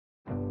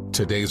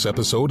Today's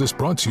episode is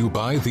brought to you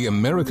by the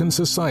American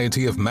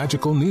Society of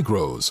Magical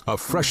Negroes, a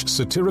fresh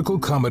satirical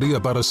comedy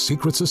about a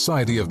secret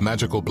society of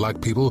magical black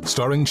people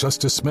starring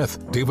Justice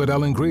Smith, David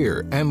Allen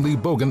Greer, Ann Lee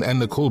Bogan, and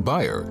Nicole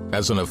Byer.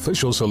 As an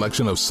official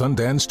selection of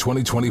Sundance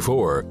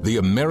 2024, the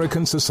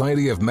American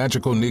Society of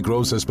Magical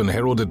Negroes has been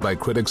heralded by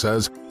critics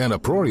as an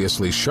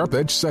uproariously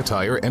sharp-edged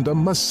satire and a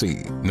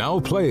must-see. Now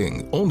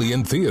playing only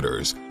in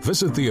theaters.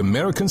 Visit the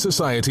American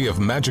Society of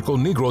Magical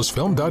Negroes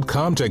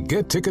Film.com to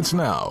get tickets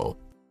now.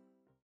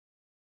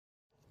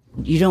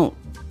 You don't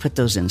put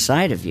those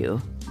inside of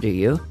you, do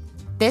you?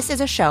 This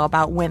is a show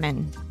about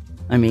women.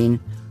 I mean,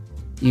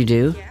 you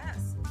do? Yes.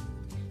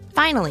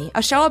 Finally,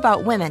 a show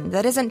about women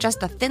that isn't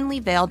just a thinly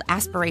veiled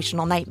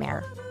aspirational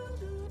nightmare.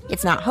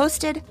 It's not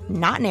hosted,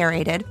 not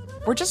narrated.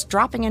 We're just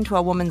dropping into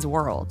a woman's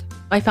world.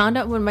 I found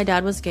out when my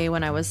dad was gay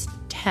when I was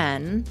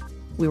 10.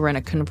 We were in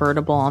a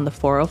convertible on the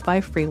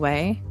 405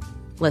 freeway,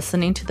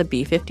 listening to the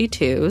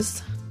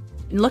B-52s.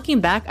 And looking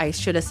back, I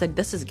should have said,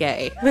 this is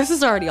gay. This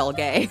is already all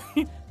gay.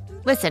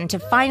 Listen to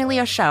Finally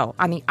a Show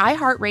on the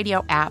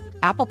iHeartRadio app,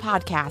 Apple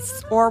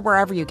Podcasts, or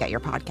wherever you get your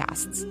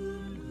podcasts.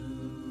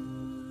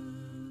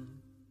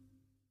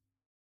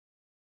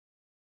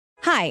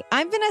 Hi,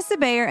 I'm Vanessa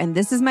Bayer, and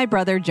this is my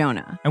brother,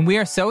 Jonah. And we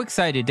are so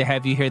excited to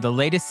have you hear the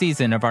latest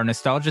season of our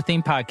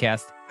nostalgia-themed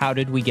podcast, How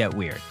Did We Get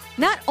Weird?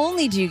 Not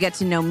only do you get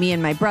to know me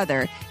and my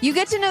brother, you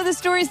get to know the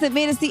stories that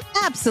made us the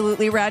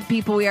absolutely rad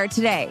people we are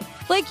today.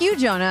 Like you,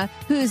 Jonah,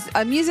 who's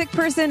a music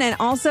person and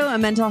also a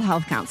mental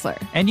health counselor.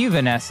 And you,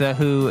 Vanessa,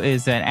 who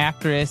is an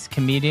actress,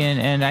 comedian,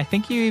 and I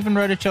think you even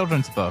wrote a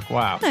children's book.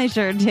 Wow. I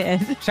sure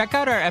did. Check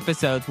out our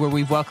episodes where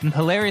we've welcomed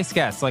hilarious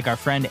guests like our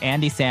friend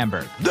Andy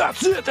Samberg.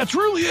 That's it. That's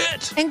really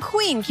it. And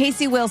Queen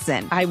Casey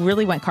Wilson. I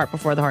really went cart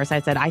before the horse.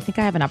 I said, I think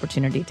I have an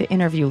opportunity to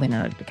interview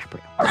Leonardo DiCaprio.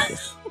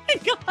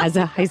 As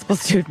a high school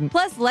student.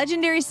 Plus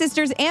legendary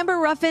sisters Amber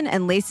Ruffin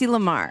and Lacey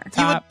Lamar.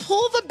 You would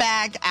pull the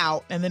bag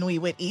out, and then we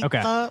would eat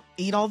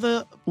all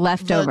the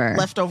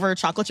leftover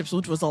chocolate chips,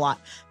 which was a lot.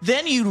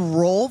 Then you'd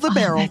roll the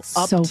barrel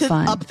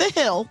up the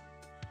hill,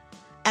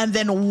 and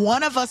then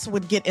one of us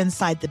would get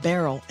inside the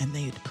barrel, and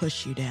they'd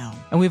push you down.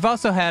 And we've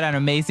also had on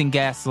amazing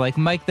guests like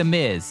Mike the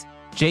Miz,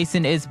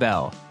 Jason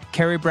Isbell,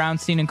 Carrie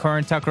Brownstein and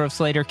Corin Tucker of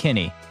Slater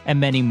Kinney, and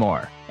many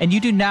more. And you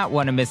do not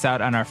want to miss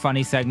out on our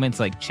funny segments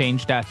like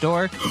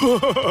Change.dork.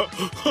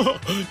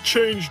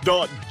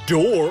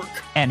 Change.dork.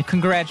 And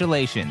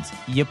congratulations,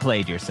 you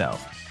played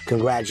yourself.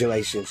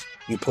 Congratulations,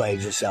 you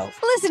played yourself.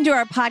 Listen to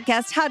our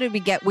podcast, How Did We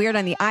Get Weird,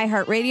 on the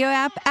iHeartRadio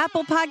app,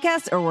 Apple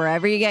Podcasts, or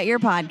wherever you get your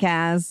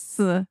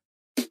podcasts.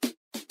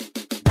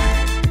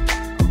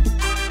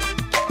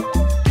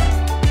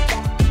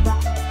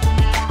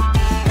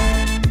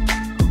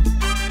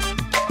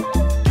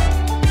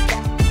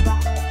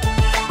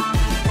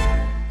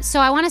 So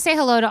I want to say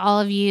hello to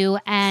all of you,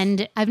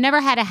 and I've never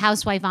had a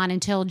housewife on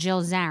until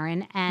Jill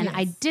Zarin, and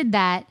I did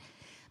that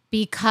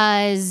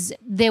because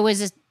it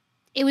was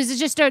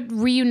just a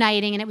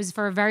reuniting, and it was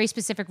for a very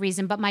specific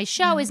reason, but my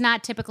show is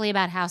not typically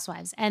about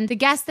housewives. And the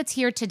guest that's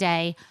here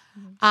today,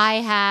 I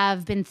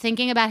have been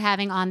thinking about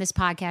having on this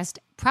podcast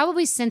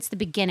probably since the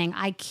beginning.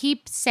 I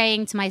keep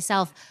saying to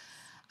myself,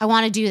 I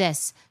want to do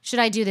this. Should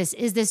I do this?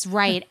 Is this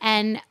right?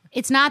 And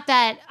it's not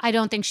that I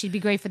don't think she'd be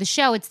great for the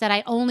show. It's that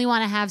I only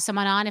want to have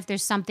someone on if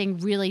there's something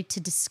really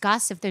to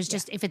discuss, if there's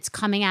just, if it's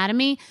coming out of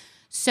me.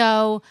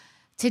 So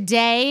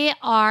today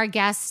our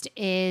guest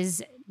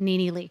is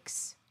NeNe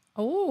Leakes.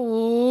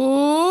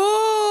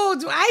 Oh,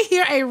 do I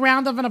hear a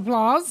round of an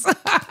applause?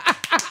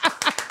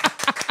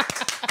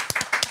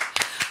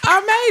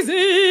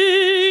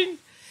 Amazing.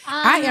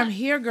 I am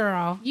here,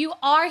 girl. You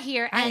are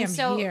here. I am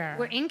so here.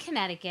 We're in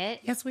Connecticut.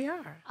 Yes, we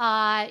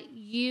are.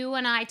 You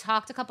and I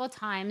talked a couple of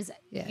times.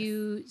 Yes.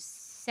 You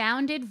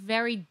sounded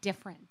very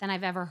different than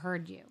I've ever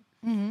heard you.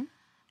 Mm-hmm.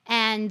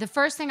 And the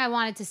first thing I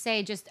wanted to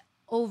say just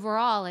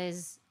overall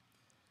is,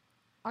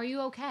 are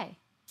you okay?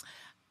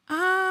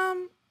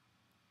 I'm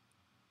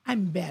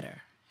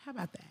better. How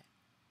about that?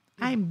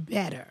 I'm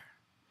better.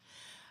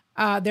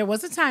 There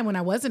was a time when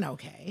I wasn't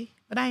okay,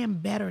 but I am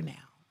better now.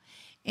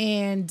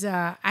 And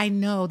I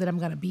know that I'm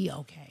going to be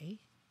okay.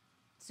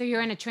 So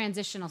you're in a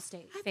transitional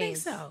phase. I think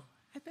so.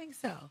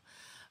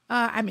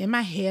 I'm in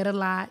my head a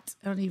lot.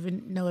 I don't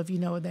even know if you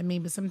know what that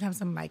means, but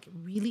sometimes I'm like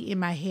really in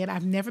my head.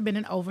 I've never been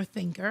an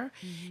overthinker,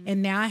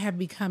 and now I have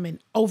become an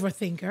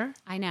overthinker.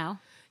 I know.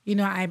 You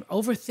know, I'm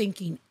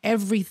overthinking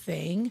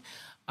everything.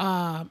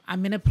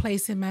 I'm in a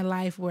place in my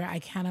life where I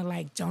kind of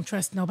like don't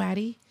trust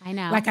nobody. I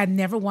know. Like I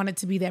never wanted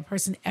to be that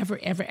person ever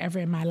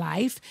in my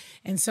life.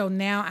 And so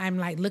now I'm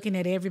like looking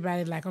at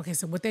everybody like, okay,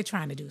 so what they're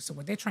trying to do. So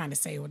what they're trying to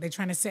say, what they're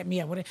trying to set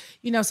me up,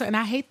 and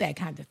I hate that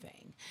kind of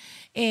thing.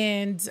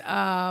 And,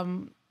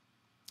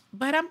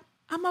 but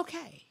I'm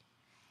okay.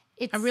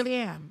 I really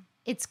am.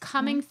 It's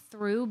coming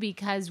through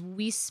because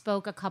we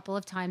spoke a couple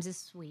of times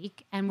this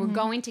week, and we're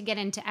going to get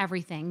into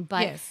everything.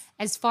 But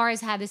as far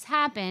as how this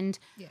happened,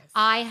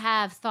 I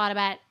have thought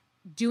about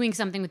doing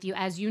something with you,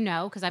 as you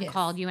know, because I've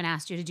called you and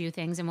asked you to do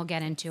things, and we'll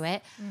get into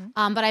it.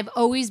 But I've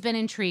always been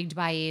intrigued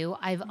by you.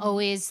 I've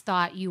always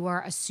thought you were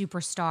a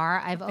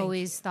superstar. I've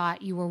always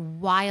thought you were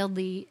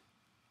wildly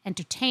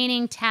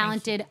entertaining,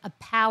 talented, a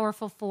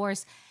powerful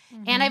force.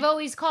 And I've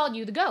always called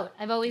you the GOAT.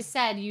 I've always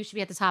said you should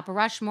be at the top of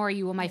Rushmore.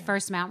 You were my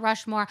first Mount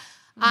Rushmore.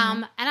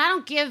 And I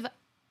don't give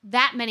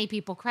that many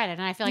people credit.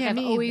 And I feel like I've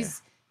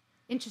always...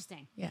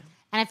 Interesting. Yeah.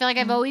 And I feel like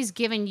I've always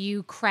given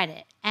you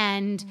credit.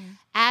 And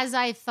as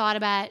I thought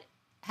about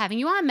having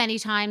you on many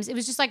times, it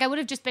was just like I would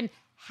have just been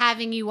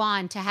having you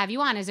on to have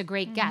you on as a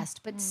great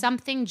guest. But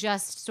something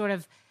just sort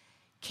of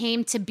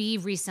came to be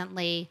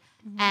recently.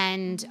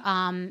 And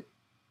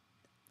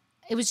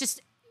it was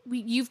just...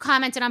 You've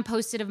commented on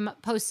posts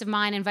of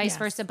mine and vice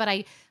versa, but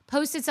I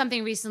posted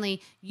something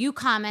recently. You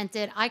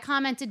commented. I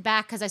commented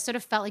back because I sort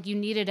of felt like you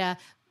needed an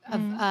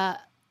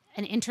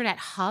internet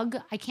hug.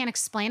 I can't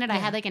explain it. I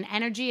had like an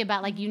energy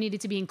about like you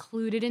needed to be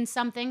included in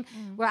something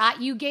where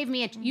you gave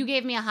me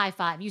a high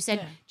five. You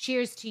said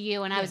cheers to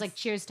you, and I was like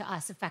cheers to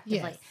us,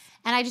 effectively.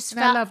 And I just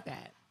felt I love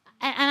that.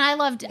 And I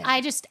loved.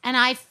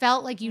 I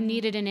felt like you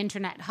needed an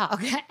internet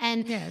hug.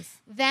 And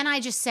then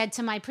I just said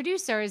to my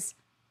producers,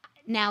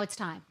 now it's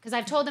time. Because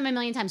I've told them a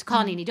million times,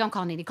 call NeNe, don't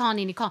call NeNe, call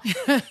NeNe, call.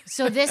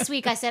 So this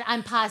week I said,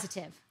 I'm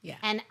positive. Yeah.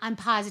 And I'm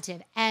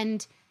positive.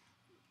 And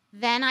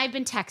then I've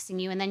been texting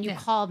you, and then you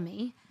called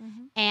me.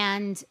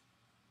 And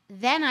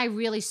then I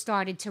really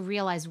started to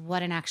realize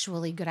what an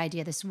actually good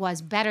idea this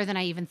was, better than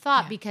I even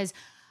thought, because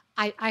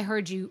I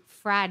heard you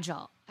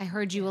fragile. I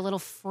heard you a little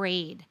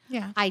frayed.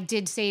 Yeah. I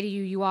did say to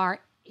you, you are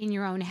in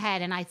your own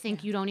head, and I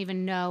think you don't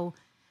even know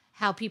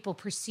how people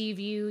perceive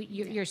you.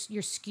 You're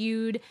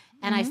skewed.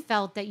 And I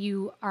felt that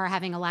you are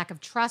having a lack of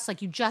trust.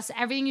 Like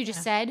everything you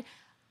just said,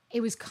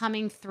 it was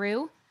coming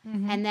through.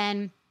 And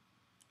then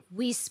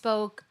I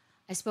spoke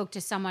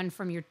to someone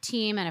from your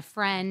team and a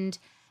friend.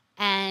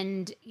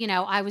 And,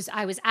 I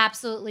was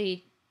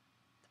absolutely,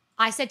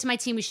 I said to my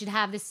team, we should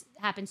have this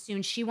happen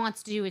soon. She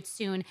wants to do it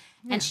soon.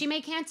 Yeah. And she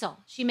may cancel.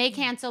 She may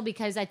cancel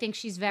because I think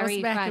she's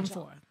very back fragile. And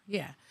forth.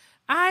 Yeah.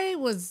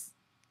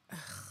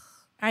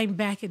 I'm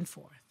back and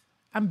forth.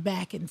 I'm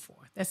back and forth.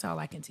 That's all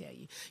I can tell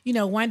you.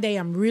 One day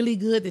I'm really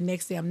good. The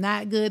next day I'm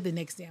not good. The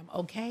next day I'm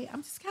okay.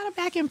 I'm just kind of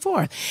back and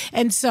forth.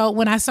 And so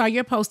when I saw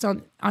your post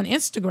on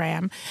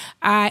Instagram,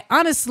 I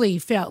honestly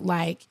felt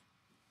like,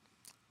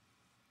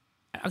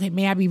 okay,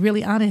 may I be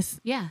really honest?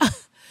 Yeah.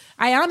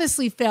 I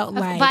honestly felt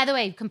like... By the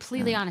way,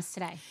 completely honest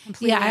today.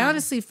 Completely honest. I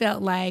honestly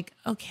felt like,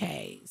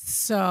 okay,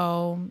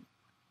 so,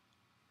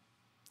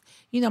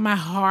 my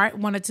heart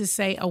wanted to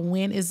say a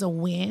win is a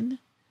win.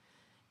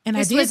 And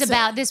this was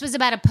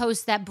about a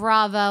post that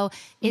Bravo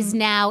is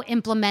now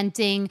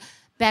implementing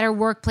better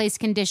workplace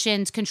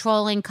conditions,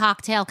 controlling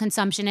cocktail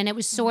consumption, and it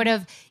was sort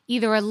of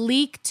either a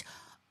leaked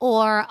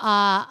or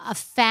a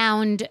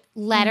found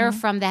letter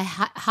from the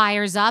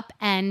hires up,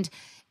 and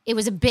it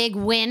was a big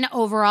win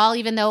overall,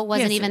 even though it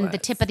wasn't the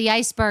tip of the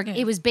iceberg. Yeah.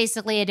 It was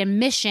basically an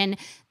admission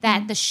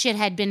that the shit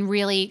had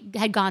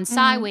gone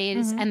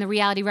sideways, and the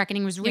reality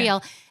reckoning was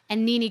real.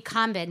 And NeNe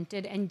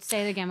commented, and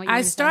say it again. What you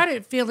I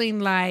started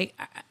feeling like,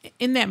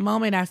 in that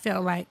moment, I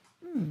felt like,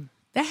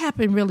 that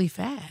happened really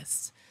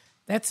fast.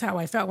 That's how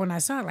I felt when I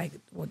saw it. Like,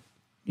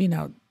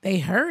 they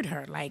heard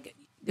her. Like,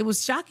 it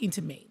was shocking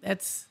to me.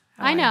 That's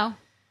how I know.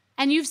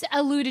 And you've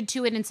alluded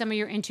to it in some of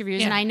your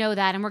interviews, and I know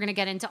that, and we're going to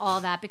get into all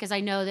that because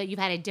I know that you've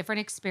had a different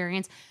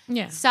experience,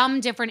 some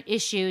different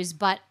issues,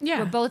 but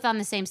we're both on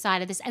the same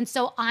side of this. And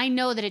so I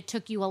know that it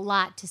took you a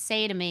lot to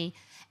say to me,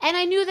 and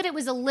I knew that it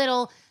was a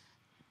little...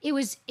 It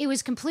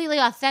was completely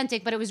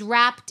authentic, but it was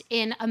wrapped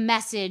in a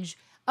message.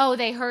 Oh,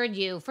 they heard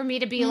you. For me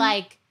to be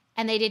like,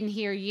 and they didn't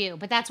hear you.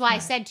 But that's why I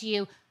said to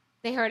you,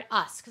 they heard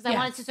us. Because I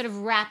wanted to sort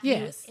of wrap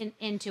you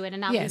into it and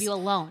not leave you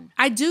alone.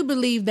 I do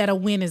believe that a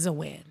win is a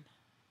win.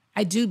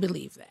 I do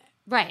believe that.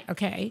 Right.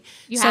 Okay?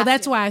 So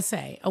that's why I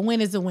say a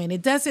win is a win.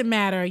 It doesn't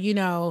matter,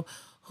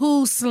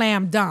 who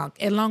slam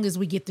dunk as long as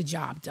we get the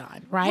job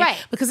done,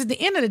 right? Because at the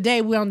end of the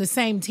day, we're on the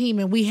same team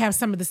and we have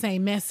some of the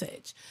same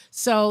message.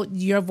 So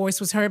your voice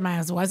was heard,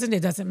 mine wasn't. It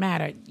doesn't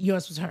matter.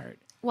 Yours was heard.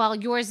 Well,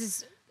 yours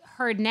is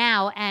heard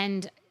now,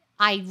 and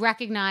I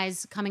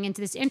recognize coming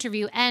into this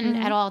interview and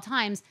at all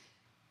times,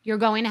 you're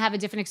going to have a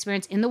different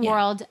experience in the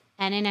world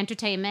and in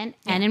entertainment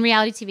and in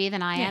reality TV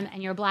than I am,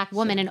 and you're a Black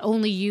woman, and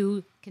only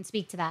you can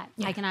speak to that.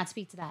 I cannot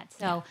speak to that.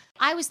 So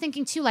I was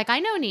thinking too, like, I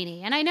know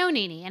NeNe,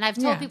 and I've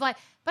told people,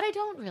 but I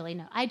don't really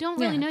know. I don't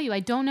really know you. I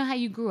don't know how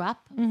you grew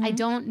up. I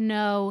don't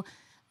know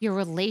your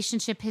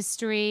relationship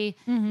history,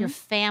 your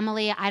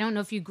family. I don't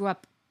know if you grew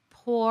up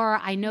poor.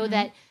 I know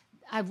that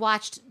I've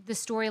watched the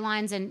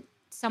storylines and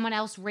someone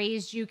else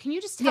raised you. Can you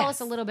just tell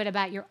us a little bit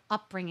about your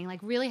upbringing, like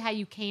really how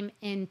you came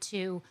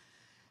into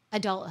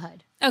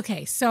adulthood?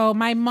 Okay, so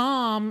my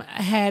mom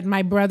had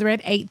my brother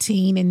at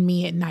 18 and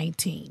me at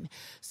 19.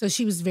 So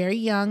she was very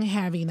young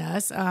having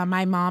us.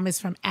 My mom is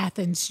from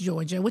Athens,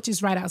 Georgia, which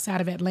is right outside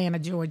of Atlanta,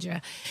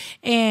 Georgia.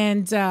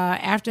 And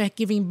after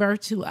giving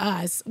birth to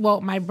us,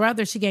 my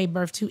brother she gave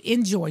birth to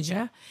in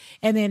Georgia.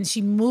 And then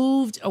she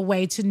moved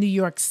away to New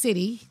York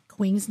City,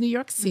 Queens, New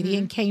York City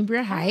in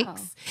Cambria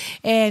Heights.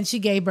 And she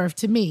gave birth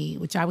to me,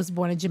 which I was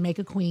born in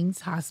Jamaica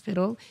Queens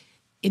Hospital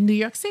in New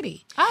York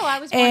City. Oh, I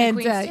was born in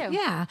Queens too.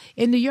 Yeah,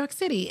 in New York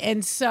City.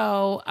 And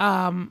so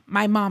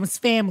my mom's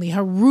family,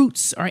 her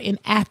roots are in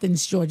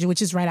Athens, Georgia,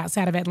 which is right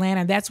outside of Atlanta.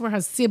 And that's where her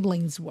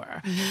siblings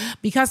were.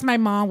 Because my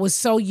mom was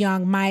so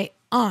young, my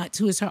aunt,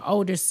 who is her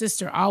older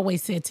sister,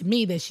 always said to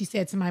me that she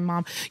said to my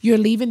mom, you're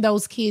leaving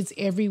those kids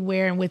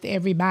everywhere and with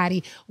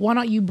everybody. Why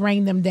don't you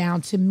bring them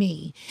down to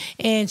me?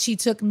 And she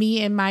took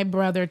me and my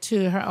brother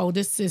to her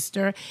older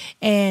sister.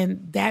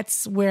 And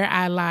that's where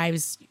our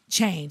lives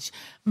changed.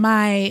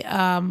 My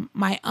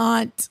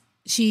aunt,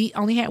 she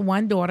only had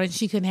one daughter and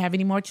she couldn't have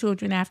any more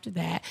children after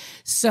that.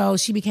 So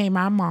she became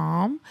our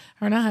mom.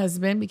 Her and her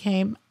husband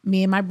became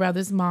me and my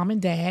brother's mom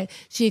and dad.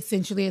 She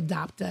essentially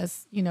adopted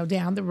us,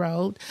 down the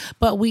road.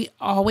 But we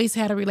always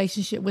had a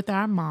relationship with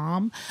our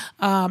mom.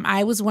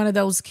 I was one of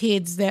those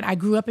kids that I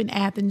grew up in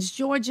Athens,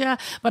 Georgia,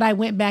 but I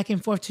went back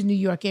and forth to New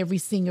York every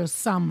single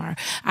summer.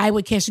 I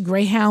would catch a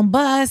Greyhound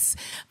bus.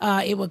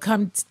 It would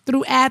come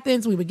through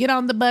Athens. We would get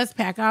on the bus,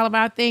 pack all of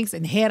our things,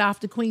 and head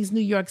off to Queens,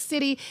 New York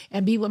City,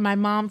 and be with my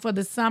mom for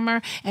the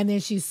summer. And then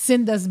she'd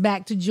send us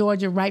back to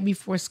Georgia right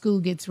before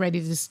school gets ready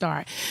to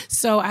start.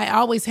 So I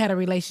always had a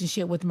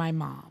relationship with my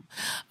mom.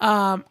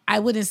 I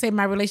wouldn't say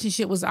my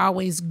relationship was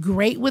always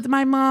great with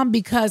my mom,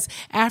 because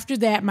after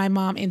that, my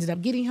mom ended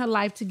up getting her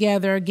life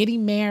together,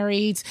 getting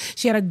married.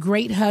 She had a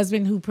great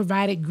husband who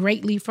provided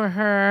greatly for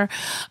her.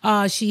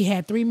 She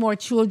had 3 more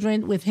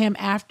children with him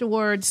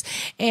afterwards.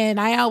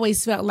 And I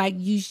always felt like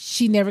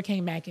she never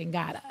came back and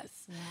got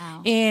us.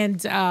 Wow.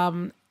 And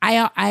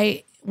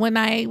I when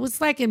I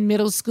was like in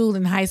middle school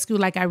and high school,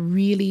 like I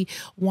really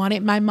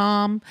wanted my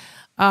mom.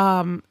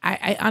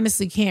 I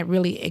honestly can't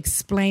really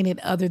explain it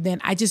other than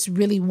I just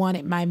really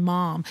wanted my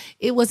mom.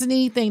 It wasn't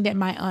anything that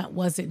my aunt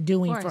wasn't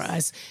doing for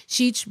us.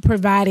 She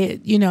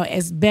provided,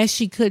 as best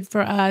she could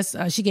for us.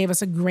 She gave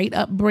us a great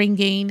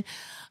upbringing.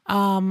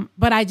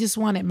 But I just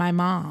wanted my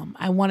mom.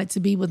 I wanted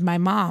to be with my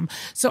mom.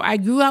 So I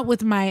grew up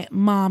with my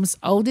mom's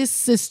oldest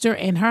sister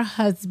and her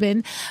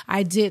husband.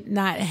 I did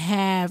not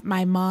have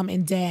my mom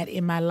and dad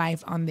in my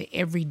life on the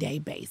everyday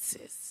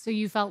basis. So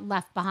you felt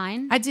left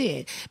behind? I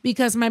did,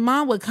 because my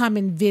mom would come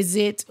and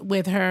visit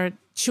with her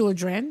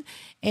children.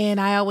 And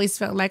I always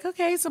felt like,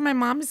 okay, so my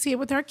mom is here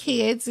with her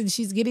kids and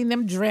she's getting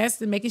them dressed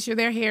and making sure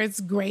their hair is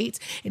great.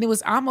 And it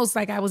was almost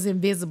like I was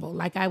invisible,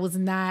 like I was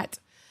not,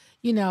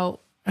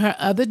 her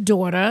other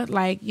daughter,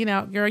 like,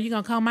 girl, you're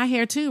going to comb my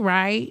hair too,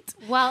 right?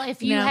 Well,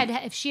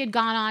 if she had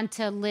gone on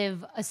to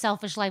live a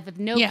selfish life with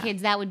no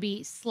kids, that would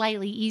be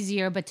slightly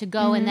easier. But to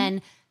go and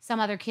then some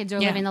other kids are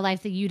living the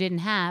life that you didn't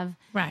have.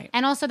 Right.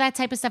 And also that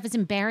type of stuff is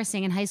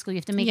embarrassing in high school. You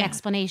have to make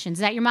explanations.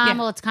 Is that your mom? Yeah.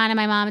 Well, it's kind of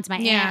my mom. It's my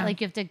aunt. Like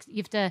you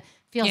have to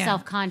feel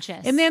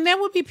self-conscious. And then there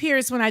would be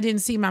periods when I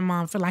didn't see my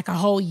mom for like a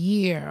whole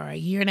year or a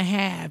year and a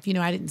half.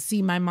 I didn't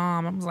see my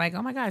mom. I was like,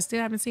 oh my God, I still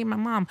haven't seen my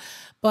mom.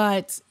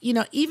 But,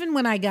 even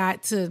when I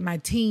got to my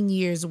teen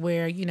years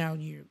where, you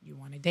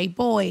want to date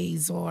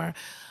boys or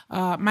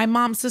my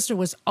mom's sister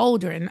was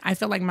older and I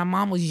felt like my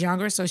mom was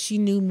younger. So she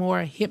knew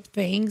more hip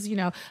things, you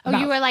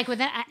were like with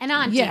an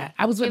auntie. Yeah,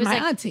 I was with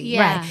my auntie.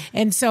 Right.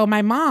 And so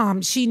my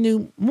mom, she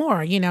knew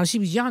more, she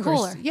was younger.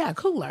 Cooler. Yeah,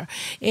 cooler.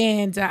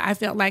 And I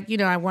felt like,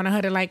 I wanted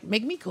her to like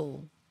make me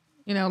cool.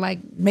 Like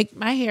make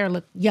my hair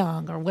look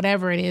young or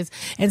whatever it is,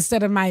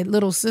 instead of my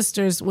little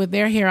sisters with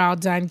their hair all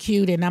done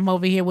cute and I'm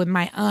over here with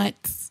my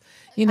aunts,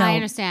 I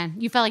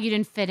understand. You felt like you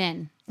didn't fit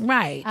in.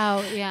 Right.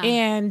 Oh, yeah.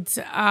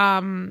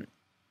 And,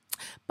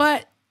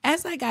 but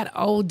as I got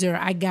older,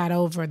 I got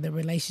over the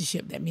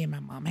relationship that me and my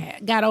mom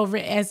had. Got over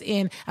it as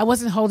in I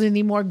wasn't holding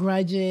any more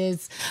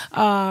grudges.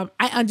 I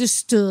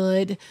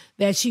understood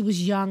that she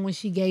was young when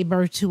she gave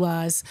birth to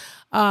us.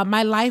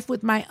 My life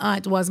with my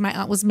aunt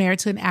was married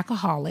to an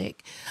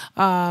alcoholic.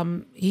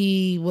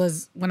 He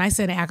was, when I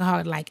said an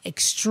alcoholic, like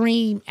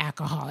extreme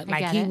alcoholic.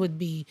 Like he would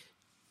be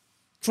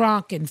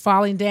drunk and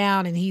falling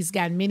down, and he's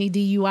got many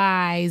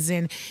DUIs,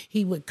 and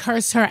he would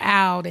curse her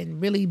out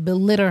and really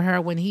belittle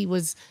her when he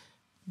was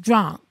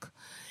drunk.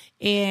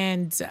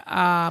 And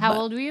how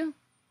old were you?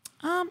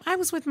 I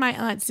was with my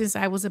aunt since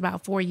I was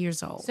about 4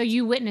 years old. So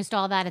you witnessed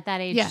all that at that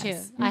age too.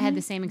 Mm-hmm. I had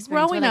the same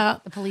experience. Growing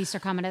up, the police are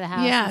coming to the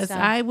house. Yes,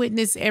 I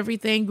witnessed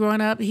everything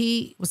growing up.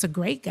 He was a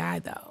great guy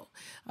though.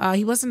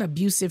 He wasn't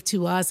abusive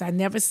to us. I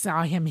never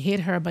saw him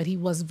hit her, but he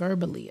was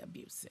verbally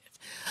abusive.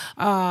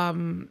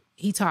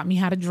 He taught me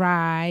how to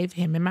drive,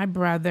 him and my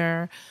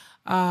brother.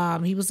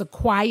 He was a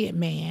quiet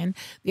man.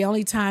 The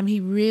only time he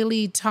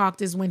really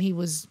talked is when he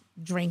was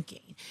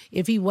drinking.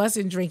 If he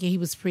wasn't drinking, he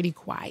was pretty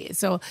quiet.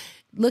 So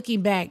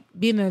looking back,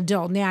 being an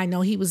adult now, I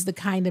know he was the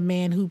kind of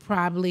man who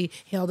probably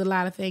held a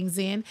lot of things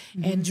in,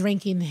 and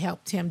drinking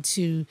helped him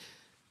to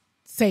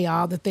say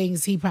all the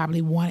things he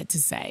probably wanted to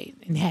say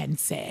and hadn't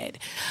said.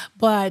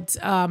 But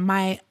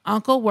my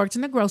uncle worked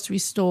in a grocery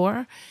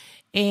store,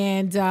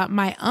 and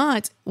my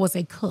aunt was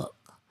a cook.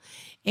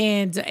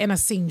 and a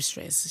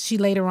seamstress. She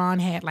later on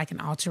had like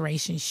an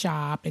alteration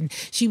shop, and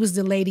she was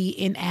the lady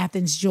in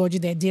Athens, Georgia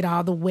that did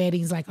all the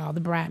weddings, like all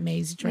the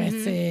bridesmaids'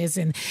 dresses,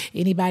 and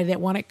anybody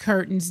that wanted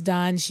curtains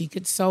done, she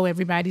could sew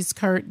everybody's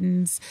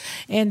curtains.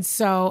 And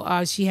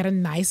so she had a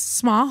nice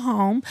small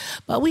home,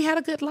 but we had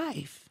a good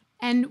life.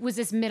 And was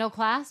this middle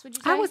class, would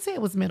you say? I would say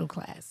it was middle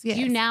class, yes.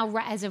 Do you now,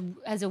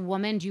 as a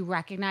woman, do you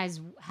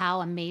recognize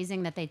how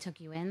amazing that they took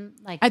you in?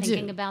 Like,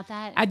 thinking about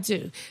that? I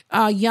do.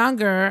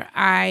 Younger,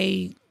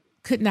 I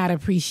could not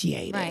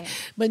appreciate it.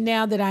 But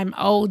now that I'm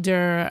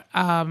older,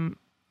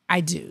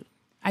 I do.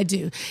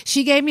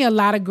 She gave me a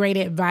lot of great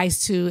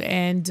advice too,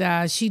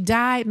 and she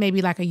died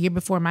maybe like a year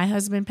before my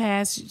husband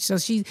passed. So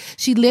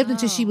she lived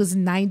until she was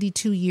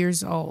 92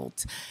 years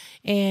old.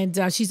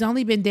 And she's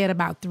only been dead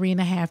about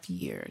 3.5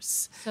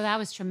 years. So that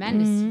was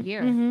tremendous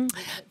year.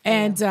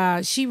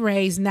 And she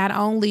raised not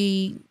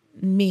only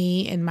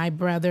me and my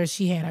brother,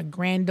 she had a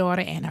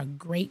granddaughter and her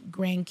great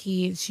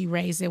grandkids. She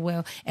raised it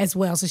well as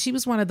well. So she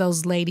was one of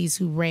those ladies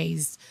who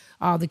raised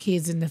all the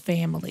kids in the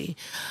family.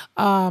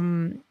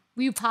 Were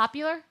you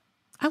popular?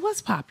 I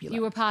was popular.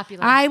 You were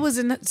popular. I was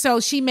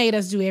so she made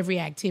us do every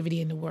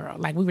activity in the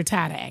world. Like, we were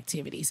tired of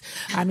activities.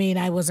 I mean,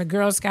 I was a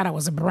Girl Scout. I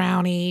was a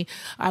Brownie.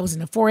 I was in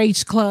the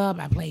 4-H club.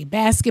 I played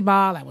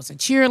basketball. I was a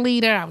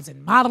cheerleader. I was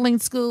in modeling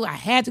school. I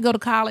had to go to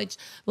college.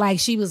 Like,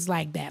 she was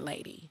like that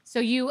lady.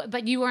 So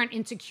but you weren't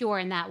insecure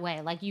in that way.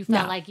 Like, you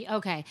felt like,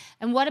 okay.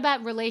 And what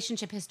about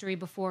relationship history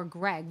before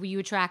Greg? Were you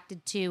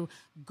attracted to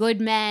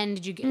good men?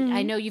 Did you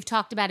I know you've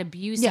talked about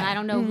abuse, and I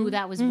don't know who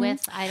that was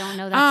with. I don't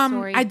know that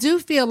story. I do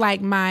feel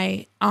like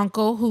my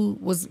uncle, who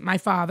was my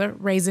father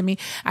raising me,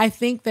 I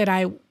think that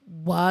I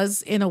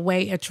was in a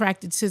way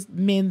attracted to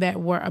men that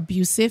were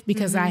abusive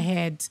because I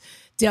had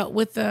dealt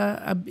with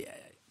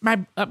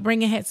my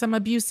upbringing had some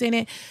abuse in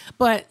it,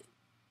 but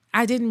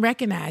I didn't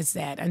recognize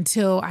that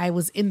until I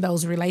was in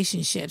those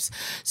relationships.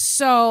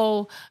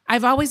 So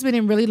I've always been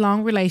in really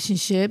long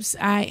relationships.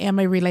 I am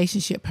a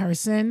relationship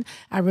person.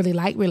 I really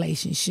like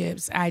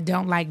relationships. I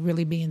don't like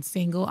really being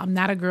single. I'm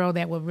not a girl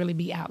that will really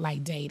be out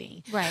like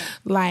dating. Right.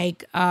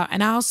 Like,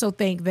 and I also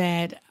think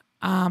that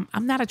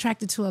I'm not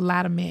attracted to a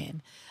lot of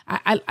men.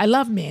 I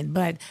love men,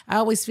 but I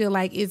always feel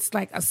like it's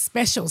like a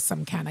special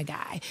some kind of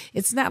guy.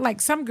 It's not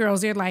like some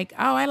girls, they're like,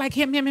 oh, I like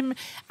him.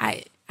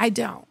 I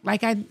don't.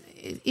 Like,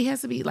 it has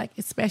to be like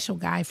a special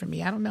guy for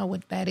me. I don't know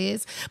what that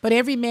is, but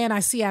every man I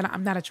see,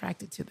 I'm not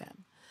attracted to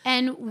them.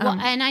 And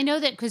and I know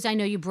that because I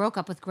know you broke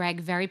up with Greg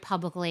very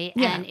publicly,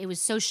 and it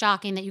was so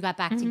shocking that you got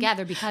back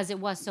together because it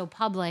was so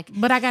public.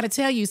 But I got to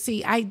tell you,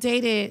 see, I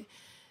dated.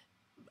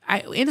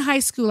 In high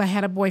school, I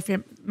had a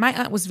boyfriend. My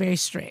aunt was very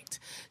strict.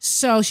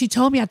 So she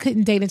told me I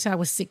couldn't date until I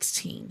was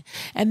 16.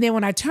 And then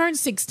when I turned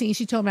 16,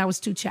 she told me I was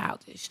too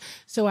childish.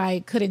 So I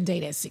couldn't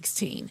date at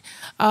 16.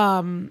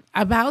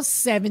 About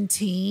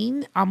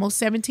 17, almost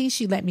 17,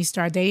 she let me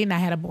start dating. I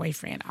had a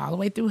boyfriend all the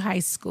way through high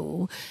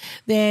school.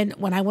 Then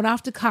when I went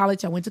off to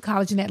college, I went to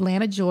college in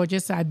Atlanta,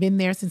 Georgia. So I've been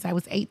there since I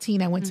was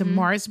 18. I went to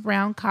Morris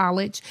Brown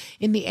College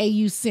in the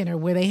AU Center,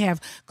 where they have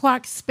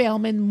Clark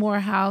Spelman,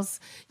 Morehouse.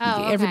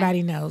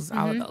 Everybody knows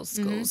all of those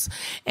schools.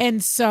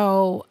 And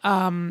so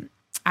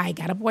I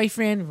got a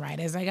boyfriend right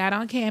as I got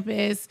on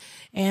campus,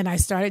 and I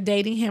started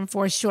dating him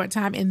for a short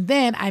time. And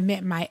then I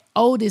met my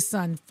oldest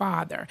son's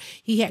father.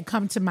 He had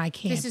come to my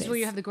campus. This is where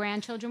you have the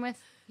grandchildren with?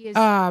 He is-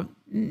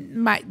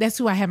 that's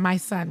who I have my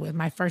son with,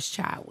 my first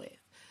child with.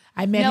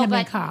 I met him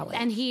in college.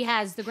 And he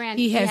has the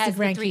He has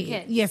the 3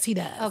 kids. Yes, he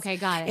does. Okay,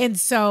 got it. And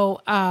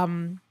so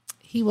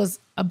he was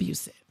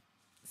abusive.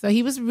 So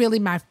he was really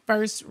my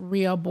first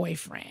real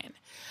boyfriend.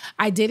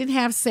 I didn't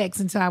have sex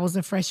until I was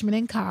a freshman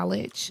in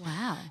college.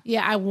 Wow.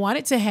 Yeah, I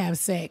wanted to have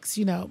sex,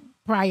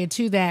 prior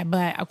to that,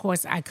 but of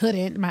course I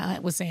couldn't. My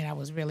aunt was saying I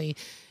was really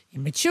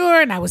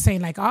immature, and I was saying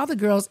like all the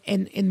girls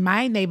in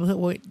my neighborhood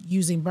were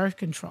using birth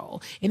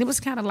control, and it was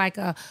kind of like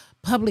a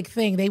public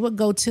thing. They would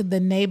go to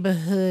the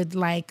neighborhood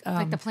like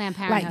the Planned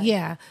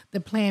Parenthood. The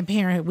Planned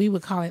Parenthood. We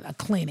would call it a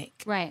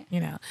clinic, right?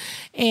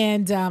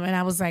 And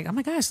I was like, oh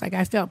my gosh, like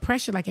I felt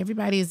pressure, like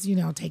everybody is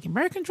taking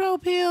birth control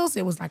pills.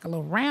 It was like a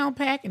little round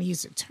pack, and he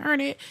used to turn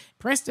it,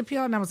 press the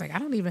pill, and I was like, I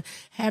don't even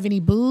have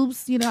any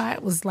boobs. I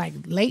was like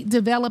late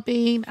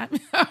developing. I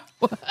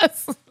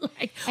was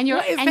like, and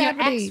your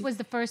happening? ex was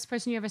the first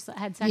person you ever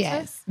had sex with?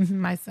 Yes,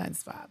 my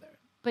son's father.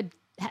 But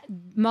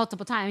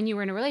multiple times, and you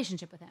were in a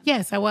relationship with him?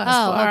 Yes, I was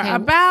for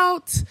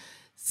about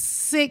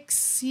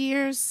 6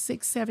 years,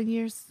 7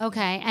 years.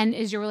 Okay, and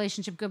is your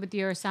relationship good with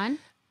your son?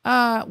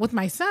 With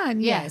my son,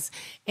 yes.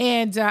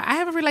 And I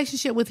have a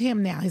relationship with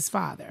him now, his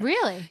father.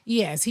 Really?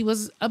 Yes, he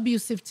was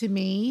abusive to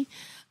me.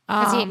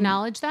 Has he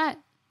acknowledged that?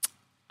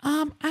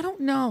 I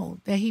don't know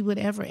that he would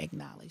ever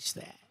acknowledge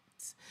that.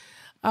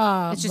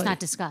 It's just not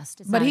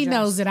discussed. But he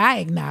knows that I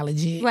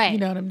acknowledge it. Right. You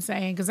know what I'm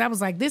saying? Because I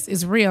was like, this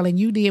is real, and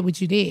you did what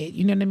you did.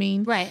 You know what I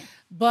mean? Right.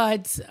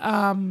 But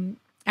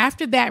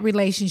after that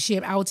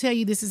relationship, I will tell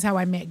you, this is how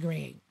I met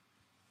Greg.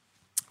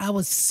 I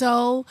was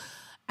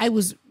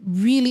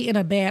really in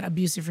a bad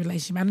abusive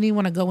relationship. I don't even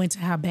want to go into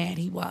how bad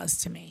he was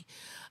to me.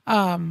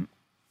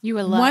 You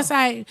were low.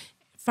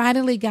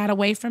 finally got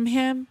away from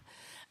him,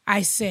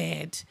 I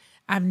said,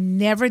 I'm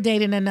never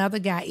dating another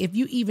guy. If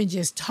you even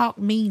just talk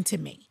mean to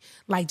me,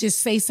 like just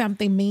say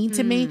something mean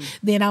to me,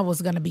 then I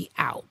was going to be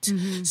out.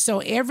 So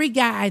every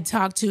guy I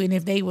talked to, and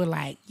if they were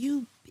like,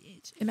 you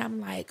bitch, and I'm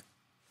like,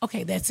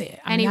 okay, that's it.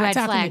 Any red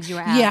flags, you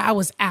were out. Yeah, I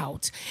was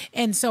out.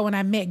 And so when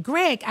I met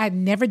Greg, I'd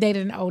never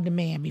dated an older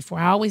man before.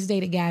 I always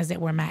dated guys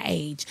that were my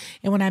age.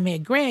 And when I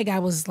met Greg, I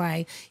was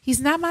like, he's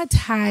not my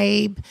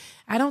type.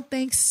 I don't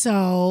think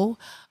so.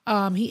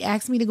 He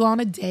asked me to go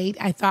on a date.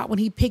 I thought when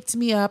he picked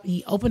me up,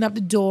 he opened up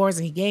the doors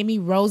and he gave me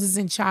roses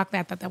and chocolate.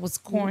 I thought that was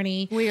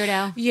corny.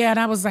 Weirdo. Yeah, and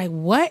I was like,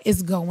 what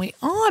is going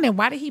on? And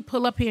why did he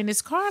pull up here in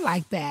his car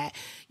like that?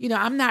 You know,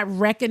 I'm not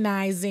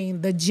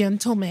recognizing the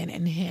gentleman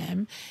in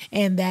him,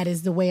 and that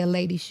is the way a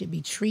lady should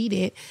be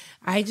treated.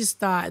 I just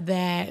thought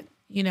that,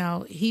 you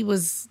know, he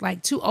was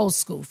like too old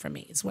school for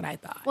me, is what I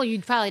thought. Well, you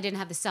probably didn't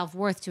have the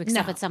self-worth to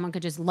accept that someone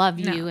could just love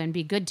you and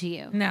be good to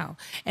you. No.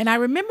 And I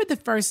remember the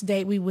first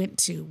date we went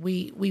to.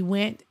 We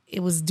went,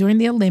 it was during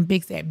the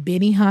Olympics at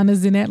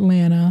Benihana's in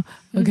Atlanta.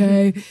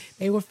 Okay.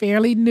 They were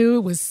fairly new.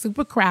 It was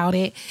super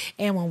crowded.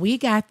 And when we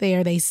got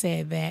there, they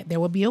said that there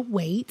would be a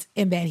wait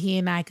and that he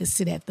and I could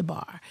sit at the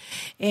bar.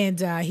 And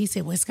he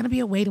said, well, it's going to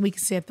be a wait and we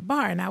can sit at the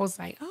bar. And I was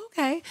like,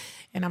 okay.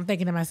 And I'm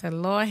thinking to myself,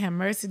 Lord have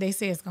mercy. They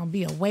say it's going to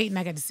be a wait and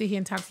I got to sit here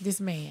and talk to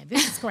this man.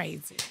 This is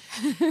crazy.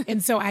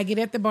 And so I get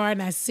at the bar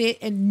and I sit,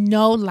 and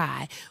no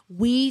lie,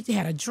 we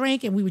had a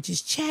drink and we were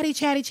just chatty.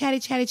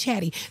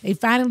 They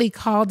finally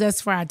called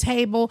us for our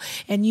table.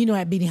 And you know,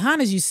 at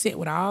Benihana's, you sit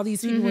with all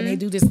these people when they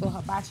do this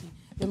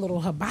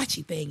little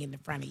hibachi thing in the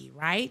front of you,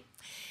 right?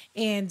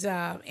 And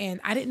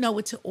I didn't know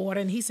what to order.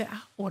 And he said,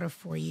 I'll order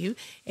for you.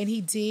 And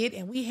he did.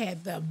 And we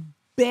had the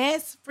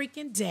best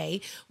freaking day.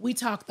 We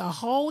talked the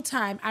whole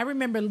time. I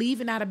remember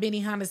leaving out of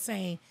Benihana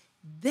saying,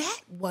 that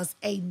was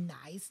a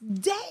nice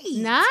day.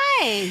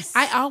 Nice.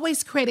 I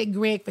always credit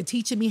Greg for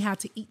teaching me how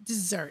to eat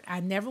dessert. I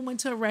never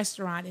went to a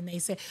restaurant and they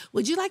said,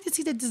 would you like to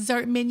see the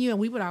dessert menu? And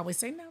we would always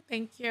say, no,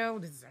 thank you.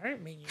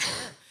 Dessert menu.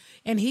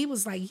 And he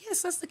was like,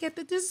 yes, let's look at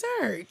the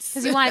desserts.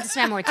 Because he wanted to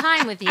spend more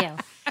time with you.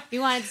 He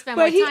wanted to spend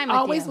more time with you. But he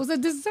always was a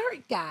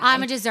dessert guy.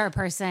 I'm a dessert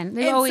person.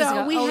 We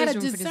had a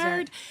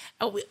dessert.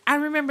 I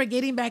remember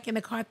getting back in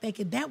the car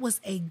thinking that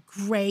was a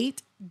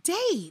great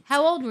date.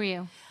 How old were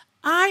you?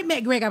 I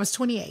met Greg, I was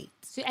 28.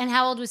 And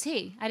how old was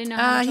he? I didn't know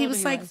how much older he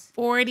was. Like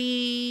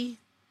 41.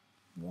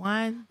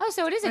 Oh,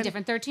 so it is a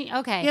different 13.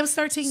 Okay. It was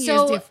 13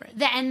 years different.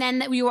 And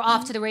then we were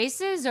off to the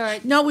races, or?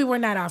 No, we were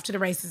not off to the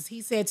races. He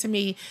said to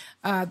me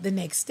the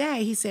next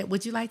day, he said,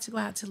 would you like to go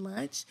out to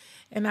lunch?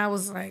 And I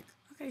was like,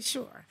 okay,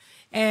 sure.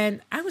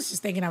 And I was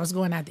just thinking I was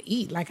going out to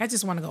eat. Like, I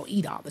just want to go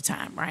eat all the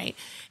time, right?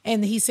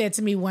 And he said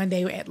to me one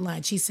day at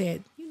lunch, he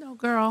said, you know,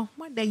 girl,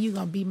 one day you're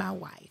going to be my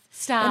wife.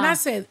 Stop. And I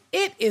said,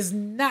 it is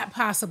not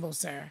possible,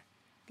 sir.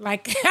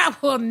 Like, I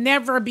will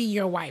never be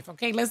your wife,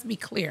 okay? Let's be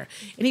clear.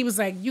 And he was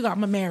like, I'm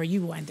going to marry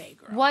you one day,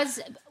 girl.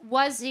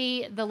 Was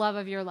he the love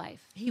of your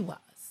life? He was.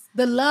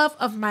 The love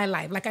of my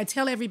life. Like, I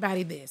tell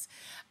everybody this.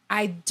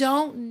 I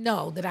don't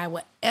know that I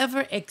will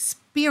ever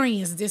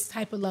experience this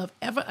type of love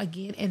ever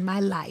again in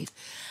my life.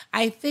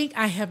 I think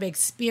I have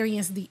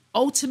experienced the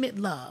ultimate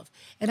love.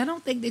 And I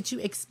don't think that you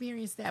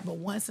experience that but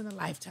once in a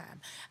lifetime.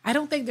 I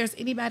don't think there's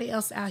anybody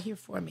else out here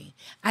for me.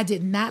 I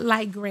did not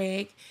like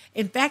Greg.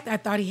 In fact, I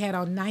thought he had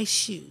on nice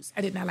shoes.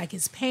 I did not like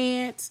his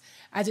pants.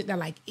 I did not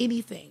like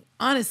anything.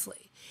 Honestly,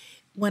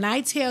 when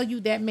I tell you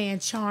that man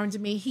charmed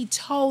me, he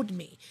told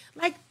me,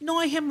 like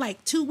knowing him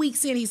like 2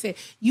 weeks in, he said,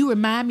 you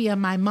remind me of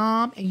my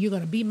mom and you're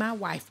going to be my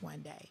wife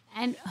one day.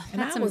 And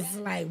I was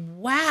like,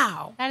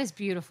 wow. That is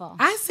beautiful.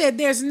 I said,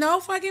 there's no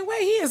fucking way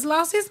he has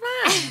lost his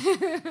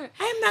mind.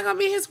 I'm not going to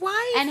be his wife.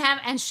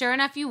 And sure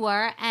enough, you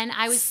were. And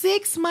I was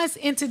 6 months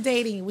into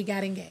dating, we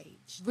got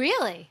engaged.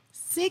 Really?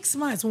 6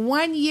 months.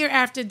 1 year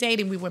after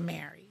dating, we were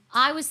married.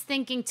 I was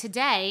thinking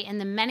today,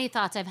 and the many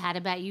thoughts I've had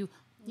about you,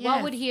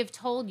 what would he have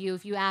told you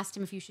if you asked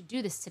him if you should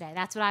do this today?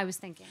 That's what I was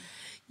thinking.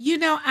 You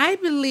know, I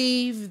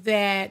believe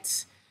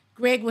that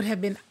Greg would have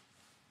been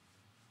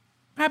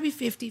probably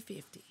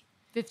 50-50.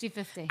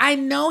 50-50. I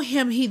know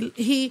him.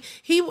 He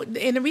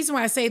and the reason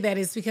why I say that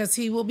is because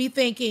he will be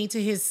thinking to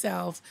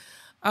himself,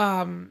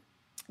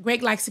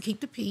 Greg likes to keep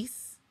the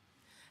peace.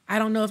 I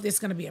don't know if there's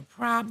going to be a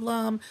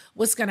problem.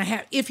 What's going to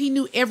happen? If he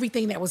knew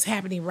everything that was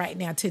happening right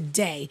now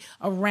today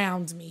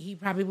around me, he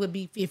probably would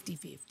be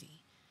 50-50.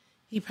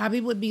 He probably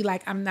would be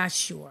like, I'm not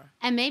sure.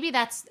 And maybe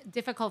that's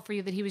difficult for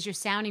you that he was your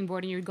sounding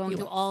board and you're going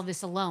through all of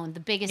this alone. The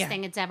biggest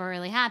thing that's ever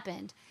really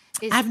happened.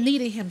 I've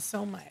needed him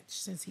so much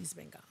since he's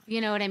been gone. You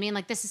know what I mean?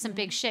 Like, this is some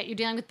big shit. You're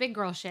dealing with big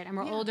girl shit. And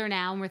we're older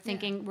now, and we're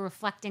thinking, we're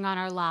reflecting on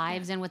our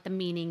lives and what the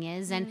meaning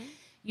is. And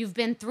you've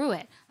been through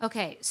it.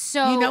 Okay,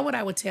 so... You know what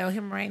I would tell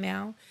him right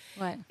now?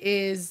 What?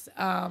 Is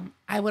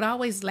I would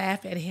always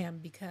laugh at him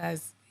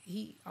because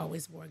he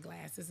always wore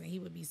glasses and he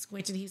would be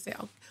squinching. He'd say,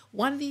 oh,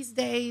 one of these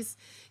days,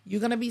 you're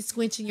going to be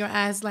squinching your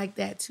eyes like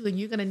that too, and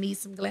you're going to need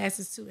some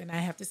glasses too. And I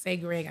have to say,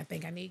 Greg, I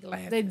think I need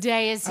glasses. The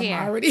day is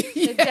here.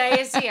 The day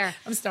is here.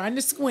 I'm starting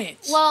to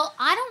squinch. Well,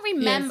 I don't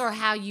remember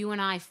how you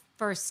and I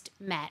first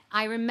met.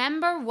 I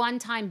remember one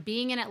time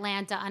being in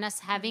Atlanta and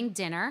us having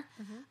dinner.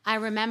 I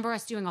remember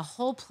us doing a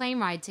whole plane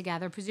ride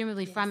together,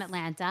 presumably from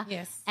Atlanta.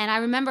 Yes. And I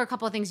remember a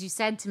couple of things you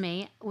said to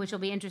me, which will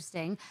be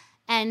interesting.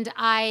 And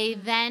I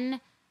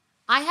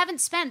haven't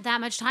spent that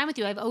much time with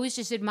you. I've always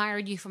just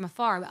admired you from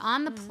afar. But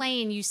on the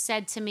plane, you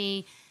said to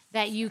me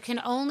that you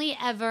can only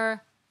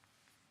ever...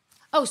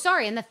 Oh,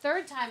 sorry. And the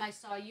third time I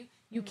saw you,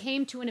 you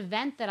came to an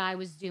event that I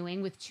was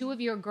doing with two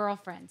of your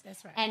girlfriends.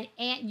 That's right.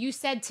 And you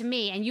said to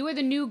me, and you were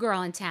the new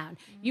girl in town.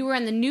 You were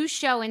in the new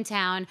show in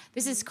town.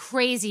 This is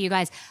crazy, you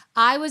guys.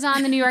 I was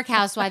on the New York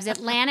Housewives.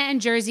 Atlanta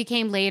and Jersey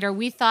came later.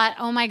 We thought,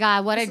 oh my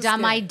God, what a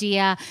dumb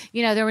idea.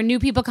 You know, there were new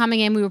people coming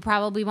in. We were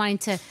probably wanting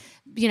to,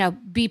 you know,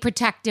 be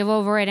protective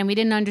over it, and we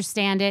didn't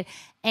understand it.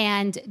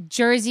 And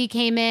Jersey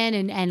came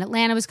in, and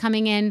Atlanta was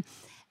coming in.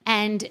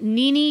 And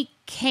NeNe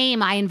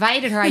came. I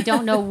invited her. I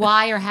don't know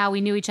why or how we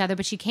knew each other,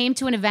 but she came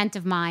to an event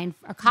of mine,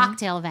 a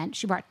cocktail event.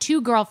 She brought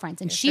two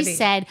girlfriends, and she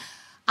said,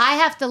 I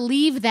have to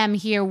leave them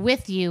here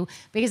with you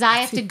because I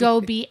have to go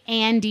be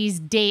Andy's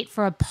date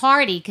for a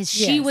party because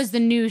she was the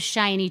new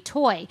shiny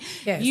toy.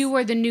 Yes. You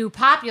were the new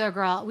popular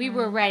girl. We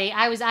were ready.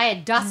 I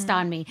had dust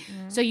on me.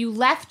 So you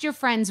left your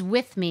friends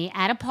with me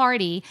at a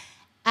party.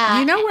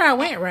 You know where I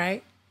went,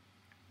 right?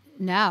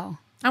 No.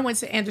 I went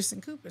to Anderson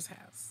Cooper's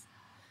house.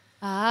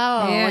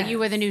 Oh, yes. You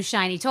were the new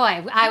shiny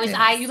toy.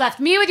 You left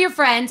me with your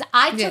friends.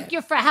 I took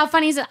your friend. How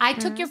funny is it? I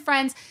took your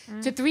friends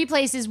to three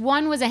places.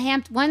 One was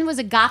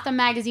a Gotham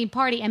magazine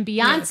party, and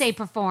Beyonce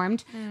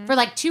performed for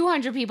like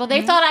 200 people.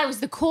 They thought I was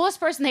the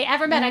coolest person they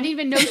ever met. I didn't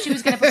even know she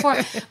was going to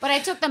perform, but I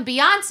took them.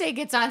 Beyonce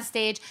gets on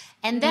stage,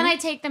 and then I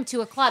take them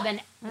to a club,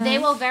 and they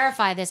will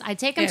verify this. I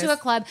take them to a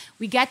club.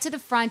 We get to the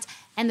front,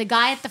 and the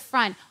guy at the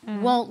front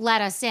won't let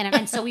us in.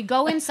 And so we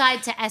go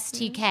inside to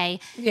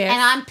STK,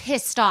 and I'm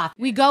pissed off.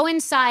 We go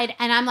inside,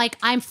 and I'm like,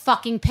 I'm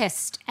fucking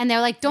pissed. And they're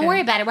like, don't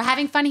worry about it. We're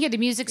having fun here. The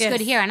music's good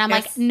here. And I'm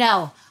like,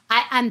 no,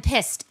 I'm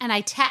pissed. And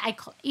I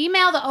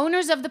email the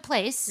owners of the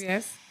place,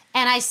 and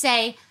I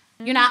say,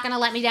 you're not going to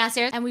let me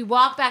downstairs. And we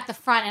walk back the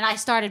front, and I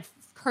started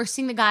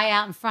cursing the guy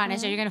out in front. I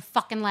said, you're going to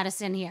fucking let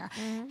us in here.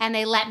 And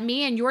they let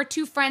me and your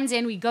two friends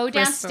in. We go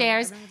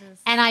downstairs,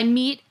 and I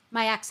meet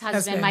my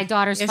ex-husband, my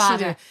daughter's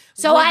father.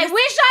 So I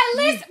wish I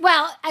listened.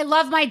 Well, I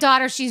love my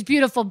daughter. She's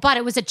beautiful, but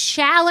it was a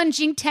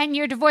challenging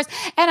 10-year divorce,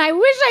 and I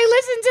wish I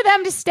listened to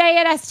them to stay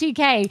at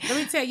STK. Let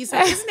me tell you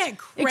something. Isn't that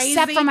crazy?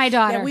 Except for my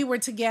daughter. That we were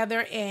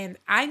together, and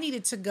I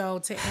needed to go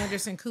to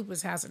Anderson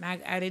Cooper's house, and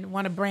I didn't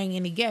want to bring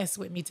any guests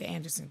with me to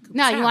Anderson Cooper's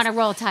house. No, you want to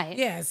roll tight.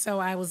 Yeah, so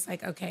I was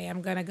like, okay,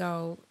 I'm going to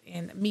go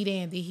and meet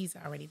Andy. He's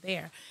already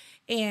there.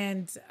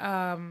 And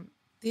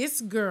this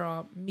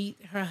girl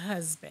meet her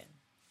husband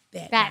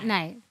that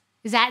night.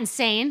 Is that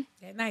insane?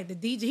 That night, the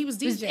DJ, he was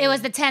DJing. It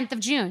was the 10th of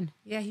June.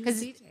 Yeah, he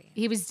was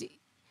DJing.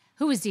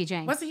 Who was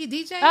DJing? Wasn't he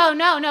DJing? Oh,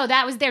 no,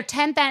 that was their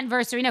 10th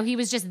anniversary. No, he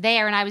was just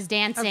there, and I was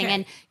dancing.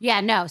 Okay.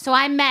 And so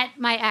I met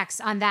my ex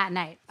on that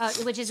night,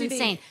 which is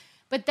insane.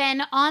 But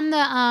then on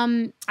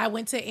the... I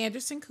went to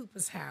Anderson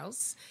Cooper's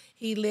house.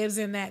 He lives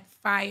in that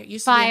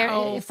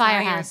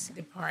firehouse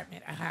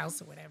department, a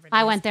house or whatever.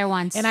 I went there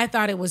once. And I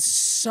thought it was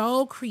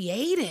so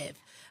creative.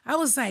 I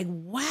was like,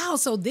 wow,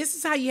 so this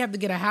is how you have to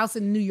get a house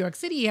in New York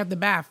City. You have to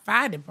buy a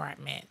fire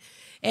department.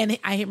 And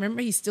I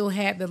remember he still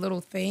had the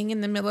little thing in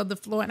the middle of the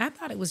floor. And I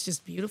thought it was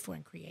just beautiful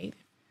and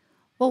creative.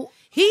 Well,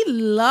 he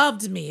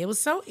loved me. It was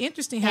so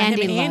interesting how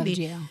Andy him and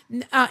Andy, loved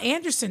you.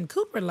 Anderson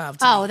Cooper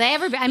loved me. Oh, who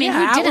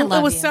didn't love you?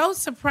 It was so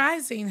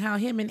surprising how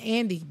him and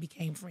Andy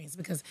became friends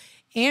because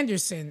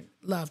Anderson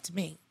loved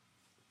me.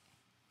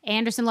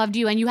 Anderson loved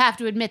you. And you have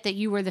to admit that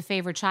you were the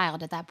favorite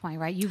child at that point,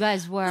 right? You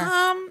guys were...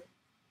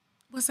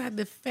 Was I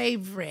the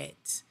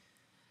favorite?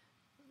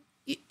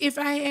 If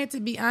I had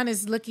to be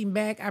honest, looking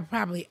back, I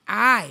probably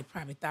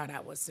thought I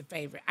was the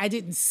favorite. I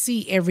didn't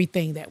see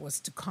everything that was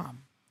to come.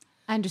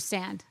 I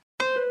understand.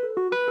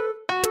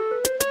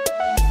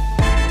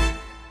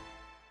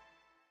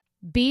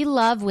 Be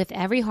love with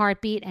every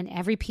heartbeat and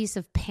every piece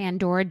of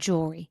Pandora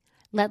jewelry.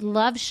 Let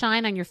love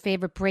shine on your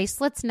favorite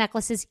bracelets,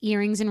 necklaces,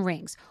 earrings, and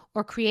rings,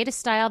 or create a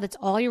style that's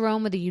all your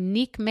own with a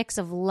unique mix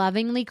of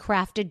lovingly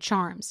crafted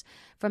charms.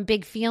 From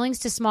big feelings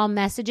to small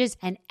messages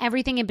and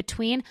everything in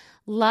between,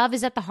 love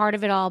is at the heart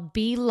of it all.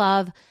 Be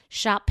love.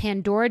 Shop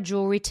Pandora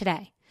jewelry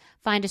today.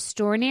 Find a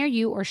store near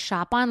you or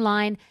shop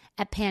online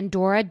at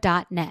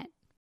pandora.net.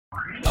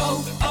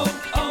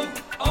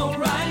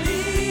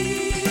 O'Reilly.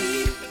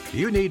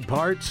 You need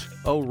parts?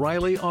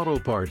 O'Reilly Auto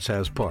Parts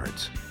has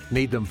parts.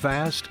 Need them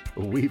fast?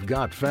 We've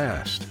got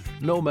fast.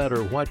 No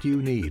matter what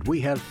you need, we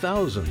have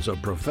thousands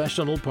of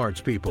professional parts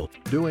people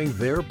doing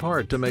their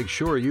part to make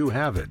sure you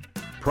have it.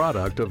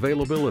 Product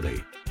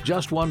availability.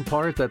 Just one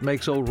part that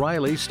makes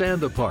O'Reilly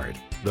stand apart.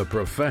 The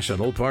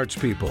professional parts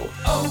people.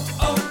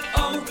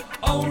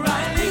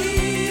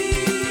 O'Reilly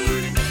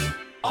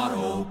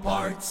Auto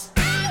Parts.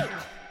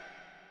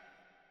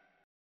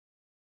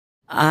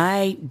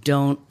 I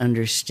don't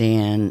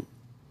understand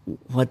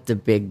what the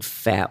big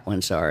fat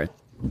ones are.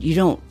 You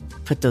don't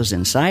put those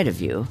inside of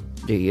you,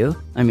 do you?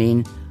 I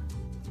mean,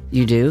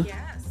 you do?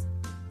 Yes.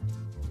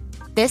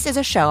 This is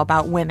a show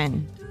about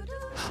women.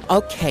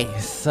 Okay,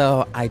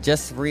 so I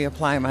just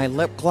reapplied my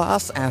lip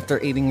gloss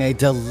after eating a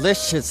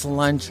delicious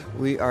lunch.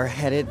 We are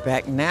headed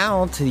back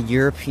now to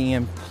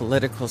European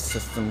Political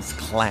Systems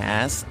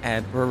class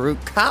at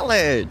Baruch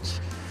College.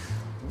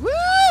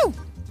 Woo!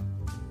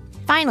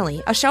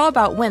 Finally, a show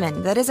about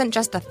women that isn't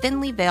just a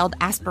thinly veiled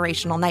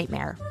aspirational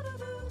nightmare.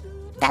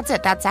 That's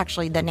it. That's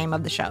actually the name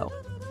of the show.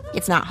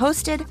 It's not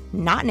hosted,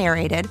 not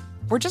narrated.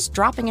 We're just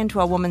dropping into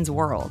a woman's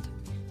world.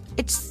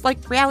 It's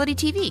like reality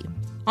TV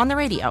on the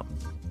radio.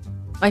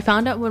 I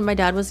found out when my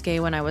dad was gay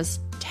when I was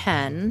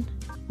 10.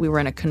 We were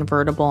in a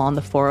convertible on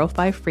the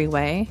 405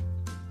 freeway,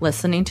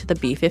 listening to the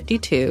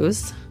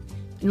B-52s.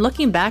 And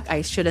looking back,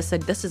 I should have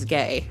said, this is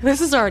gay. This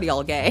is already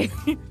all gay.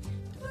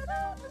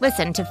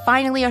 Listen to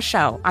Finally a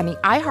Show on the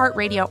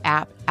iHeartRadio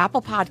app,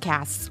 Apple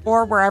Podcasts,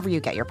 or wherever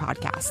you get your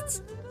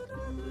podcasts.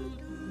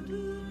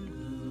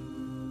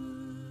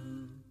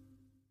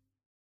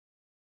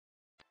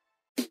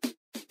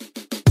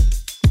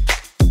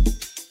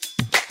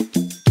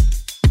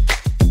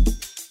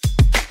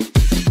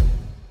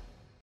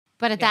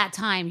 But at that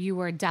time, you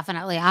were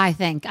definitely, I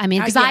think. I mean,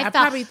 because I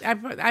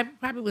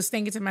probably was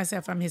thinking to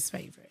myself, I'm his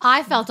favorite.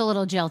 I felt a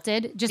little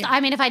jilted.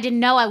 I mean, if I didn't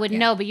know, I wouldn't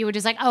know. But you were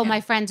just like, oh,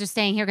 my friends are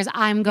staying here because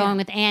I'm going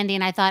with Andy.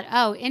 And I thought,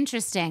 oh,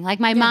 interesting. Like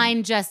my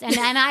mind just, and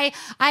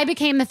I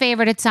became the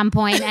favorite at some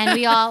point, and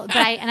we all,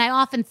 I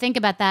often think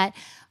about that,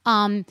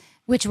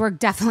 which we're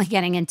definitely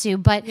getting into.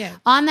 But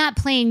on that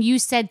plane, you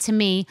said to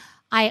me,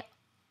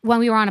 when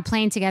we were on a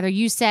plane together,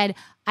 you said,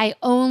 I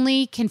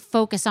only can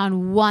focus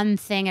on one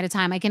thing at a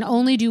time. I can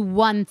only do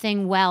one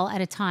thing well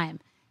at a time.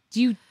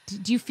 Do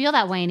you feel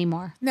that way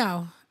anymore?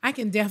 No, I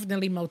can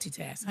definitely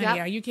multitask. Honey,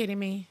 are you kidding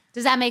me?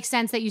 Does that make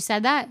sense that you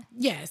said that?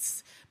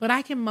 Yes, but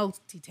I can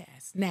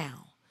multitask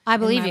now. I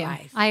believe you.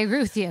 Life. I agree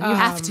with you. You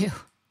have to.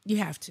 You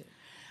have to.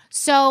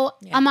 So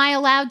am I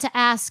allowed to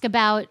ask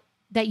about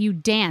that you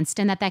danced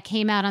and that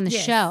came out on the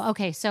show?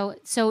 Okay, so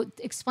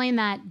explain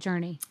that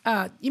journey.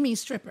 You mean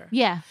stripper?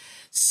 Yeah.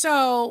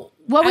 So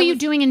what were you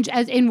doing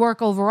in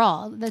work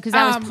overall? Because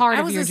that was part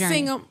of your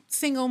journey. I was a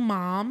single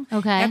mom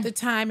at the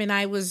time, and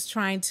I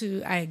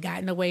had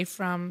gotten away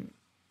from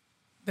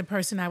the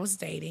person I was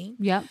dating.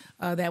 Yep.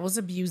 That was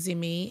abusing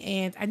me,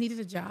 and I needed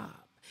a job.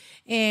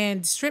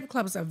 And strip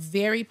clubs are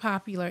very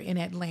popular in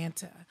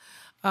Atlanta.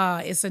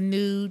 It's a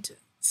nude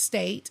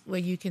state where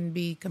you can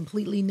be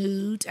completely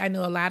nude. I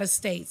know a lot of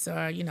states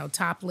are,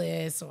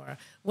 topless or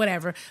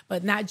whatever,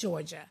 but not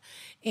Georgia.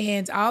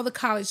 And all the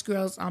college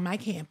girls on my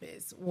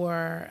campus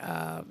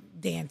were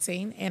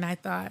dancing. And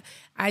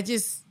I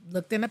just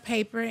looked in a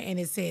paper and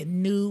it said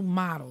nude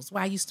models.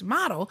 Well, I used to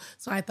model.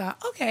 So I thought,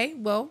 okay,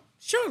 well,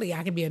 surely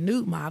I can be a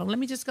nude model. Let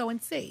me just go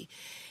and see.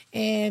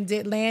 And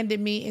it landed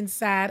me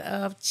inside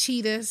of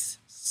Cheetah's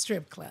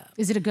strip club.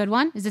 Is it a good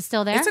one? Is it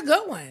still there? It's a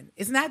good one.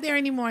 It's not there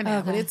anymore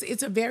now, but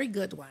it's a very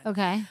good one.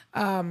 Okay.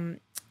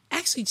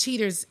 Actually,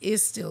 Cheaters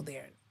is still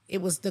there.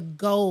 It was the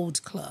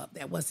Gold Club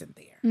that wasn't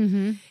there.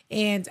 Mm-hmm.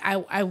 And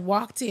I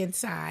walked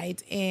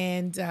inside,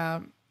 and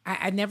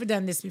I'd never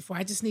done this before.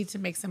 I just needed to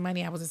make some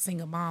money. I was a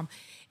single mom.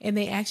 And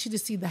they asked you to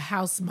see the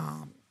house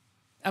mom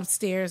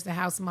upstairs, the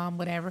house mom,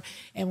 whatever.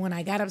 And when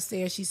I got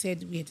upstairs, she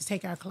said we had to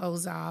take our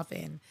clothes off,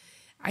 and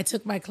I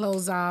took my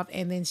clothes off,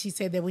 and then she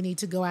said that we need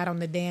to go out on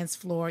the dance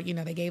floor.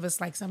 They gave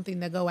us like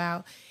something to go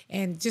out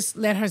and just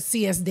let her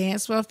see us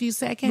dance for a few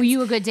seconds. Were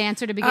you a good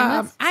dancer to begin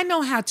with? I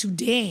know how to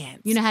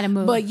dance. You know how to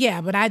move.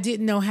 But I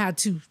didn't know how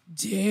to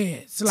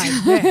dance like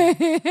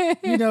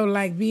that.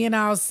 Like being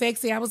all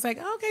sexy. I was like,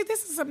 okay,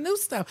 this is some new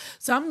stuff.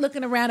 So I'm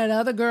looking around at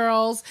other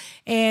girls,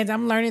 and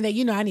I'm learning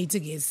that, I need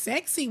to get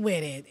sexy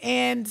with it.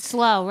 And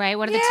slow, right?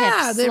 What are the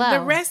tips?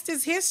 The rest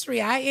is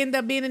history. I end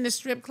up being in the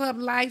strip club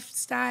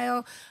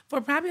lifestyle for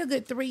probably a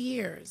good 3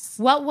 years.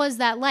 What was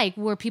that like?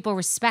 Were people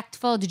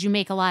respectful? Did you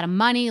make a lot of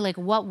money? Like,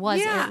 what was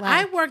it like?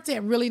 I worked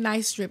at really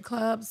nice strip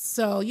clubs.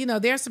 So,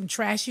 there's some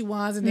trashy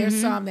ones, and there's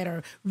some that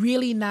are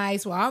really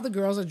nice, where all the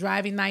girls are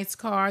driving nice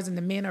cars and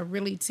the men are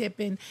really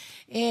tipping.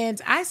 And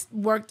I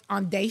worked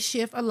on day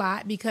shift a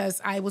lot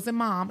because I was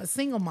a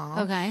single mom.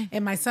 Okay.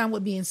 And my son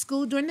would be in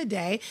school during the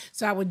day.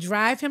 So I would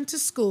drive him to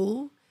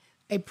school,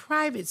 a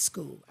private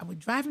school. I would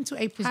drive him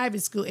to a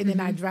private school, and then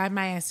I'd drive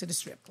my ass to the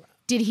strip club.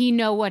 Did he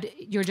know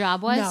what your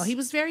job was? No, he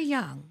was very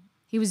young.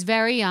 He was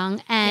very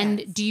young.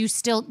 And do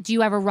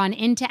you ever run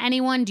into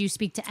anyone? Do you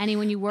speak to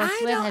anyone you worked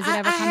with? Has it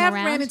ever come around? I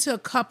have ran into a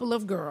couple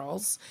of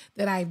girls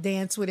that I've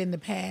danced with in the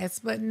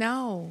past, but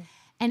no.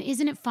 And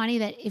isn't it funny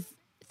that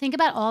think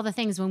about all the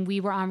things when we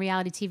were on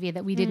reality TV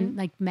that we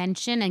didn't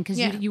mention, and because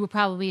you were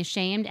probably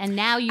ashamed, and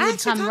now you would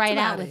come right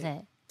out with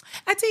it.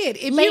 I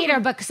did. Later,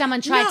 but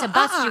someone tried to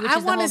bust you, which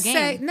is the whole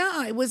game.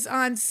 No, it was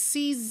on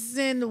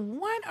season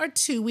 1 or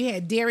 2. We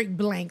had Derek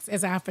Blanks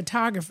as our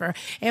photographer,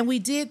 and we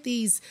did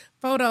these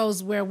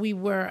photos where we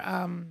were,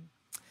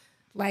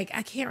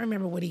 I can't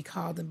remember what he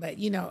called them, but,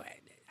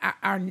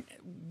 our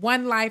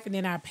one life and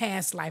then our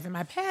past life. In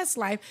my past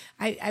life,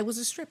 I was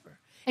a stripper.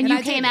 And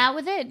you came out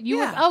with it?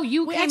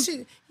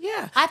 Actually,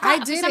 yeah. I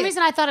did for some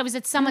reason, I thought it was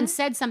that someone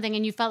said something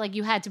and you felt like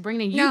you had to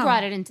bring it in. You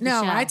brought it into the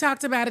show. No, I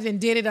talked about it and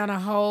did it on a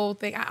whole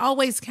thing. I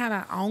always kind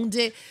of owned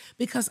it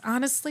because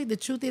honestly, the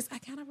truth is I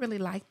kind of really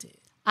liked it.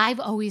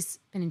 I've always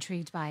been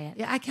intrigued by it.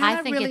 Yeah, I kind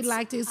of really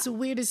liked it. It's the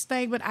weirdest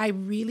thing, but I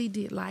really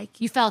did like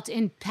it. You felt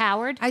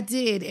empowered? I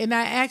did. And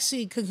I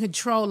actually could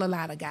control a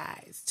lot of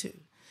guys, too.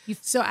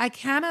 So I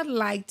kind of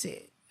liked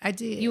it. I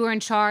did. You were in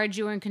charge.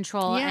 You were in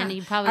control. Yeah. And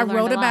you probably learned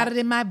wrote a lot. about it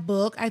in my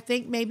book. I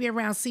think maybe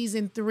around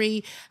season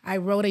 3, I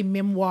wrote a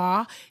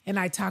memoir and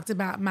I talked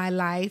about my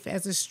life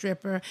as a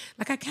stripper.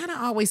 Like I kind of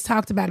always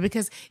talked about it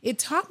because it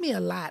taught me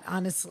a lot,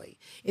 honestly.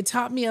 It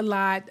taught me a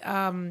lot.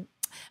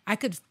 I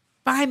could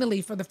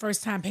finally, for the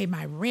first time, pay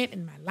my rent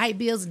and my light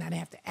bills and not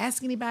have to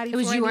ask anybody. It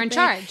was you were in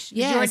charge.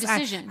 Yes, it was your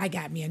decision. I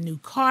got me a new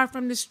car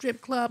from the strip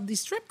club. The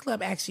strip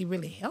club actually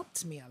really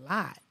helped me a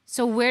lot.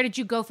 So where did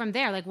you go from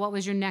there? Like, what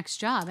was your next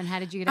job, and how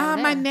did you get out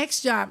of there? My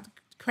next job,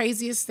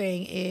 craziest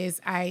thing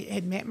is I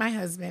had met my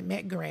husband,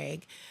 met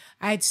Greg.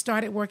 I had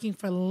started working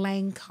for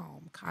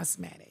Lancome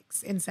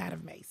Cosmetics inside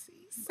of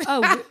Macy's.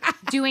 Oh,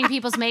 doing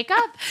people's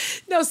makeup?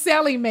 No,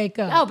 selling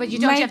makeup. Oh, but you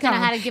don't have to know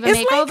how to give a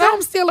makeover? Is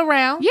Lancome still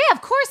around? Yeah,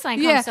 of course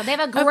Lancome still. They have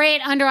a great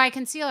under-eye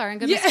concealer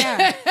and good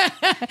mascara.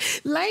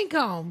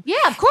 Lancome.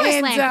 Yeah, of course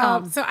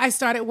Lancome. So I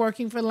started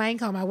working for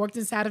Lancome. I worked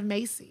inside of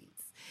Macy's.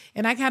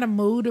 And I kind of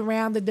moved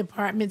around the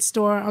department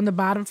store on the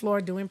bottom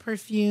floor doing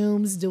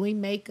perfumes, doing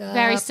makeup.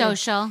 Very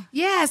social.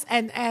 Yes.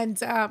 And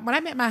when I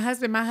met my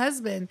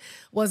husband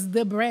was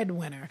the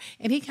breadwinner.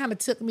 And he kind of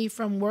took me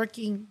from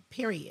working,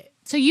 period.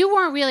 So you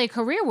weren't really a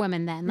career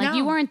woman then? Like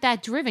you weren't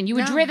that driven. You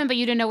were driven, but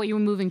you didn't know what you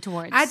were moving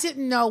towards. I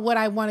didn't know what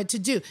I wanted to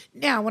do.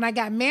 Now, when I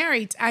got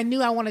married, I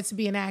knew I wanted to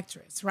be an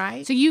actress,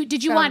 right? So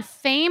did you want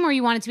fame or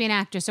you wanted to be an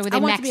actress? Or were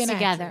they mixed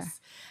together? Actress.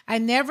 I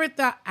never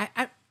thought...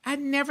 I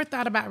never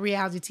thought about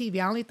reality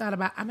TV. I only thought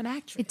about I'm an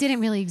actress. It didn't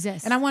really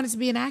exist. And I wanted to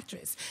be an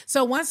actress.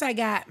 So once I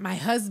got my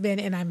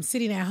husband and I'm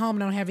sitting at home and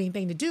don't have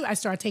anything to do, I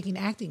started taking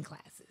acting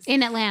classes.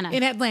 In Atlanta?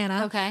 In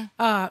Atlanta. Okay.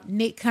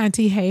 Nick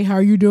Conti, hey, how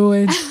are you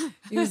doing?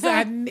 He was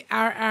our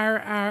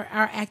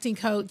acting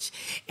coach.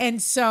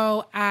 And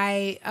so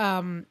I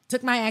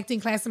took my acting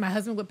class and my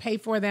husband would pay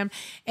for them.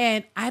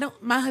 And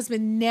my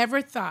husband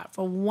never thought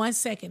for 1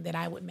 second that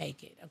I would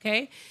make it,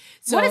 okay?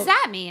 So, what does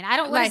that mean?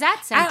 What does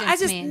that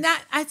sentence mean?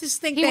 I just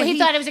think he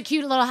thought it was a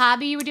cute little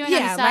hobby you were doing on the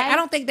side? Yeah, I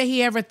don't think that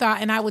he ever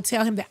thought, and I would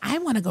tell him that I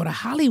want to go to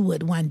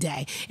Hollywood one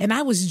day. And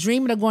I was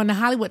dreaming of going to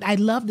Hollywood. I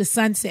love the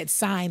sunset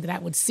sign that I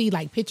would see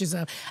like pictures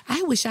of.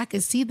 I wish I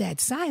could see that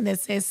sign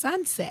that says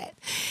sunset.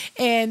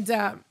 And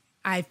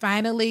I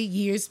finally,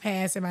 years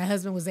passed, and my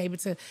husband was able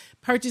to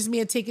purchase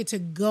me a ticket to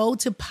go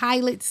to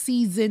pilot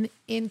season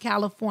in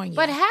California.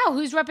 But how?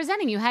 Who's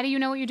representing you? How do you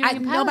know what you're doing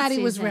in pilot Nobody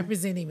season? was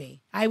representing me.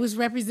 I was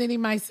representing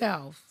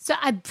myself. So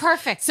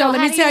perfect. So let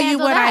me tell you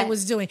what I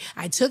was doing.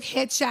 I took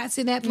headshots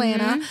in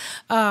Atlanta.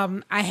 Mm-hmm.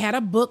 I had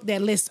a book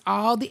that lists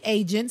all the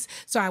agents.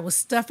 So I was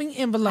stuffing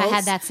envelopes. I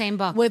had that same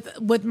book.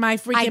 With my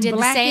freaking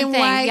black and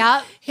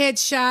white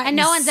headshot. And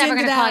no one's ever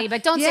going to call you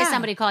back. Don't say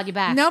somebody called you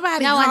back. No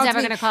one's ever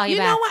going to call you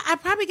back. You know what? I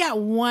probably got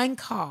one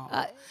call.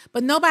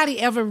 But nobody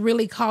ever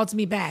really called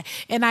me back.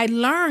 And I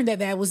learned that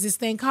there was this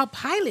thing called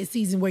pilot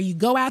season where you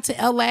go out to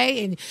LA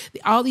and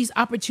all these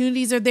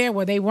opportunities are there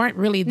where they weren't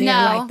really there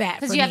like that.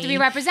 Because you have to be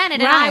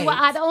represented. Right.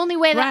 And the only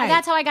way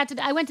that's how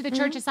I went to the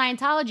Church of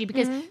Scientology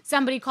because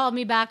somebody called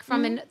me back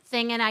from a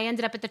thing and I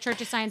ended up at the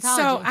Church of Scientology.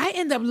 So I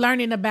ended up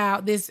learning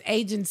about this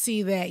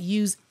agency that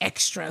use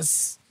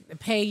extras.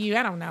 Pay you,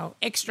 I don't know,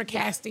 extra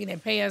casting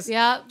and pay us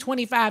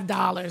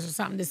 $25 or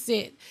something to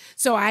sit.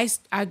 So I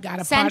got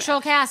a Central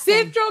Casting.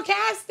 Central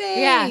Casting.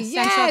 Yeah,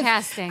 yes. Central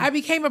Casting. I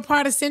became a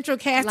part of Central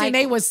Casting.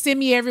 They would send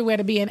me everywhere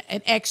to be an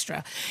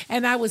extra.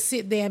 And I would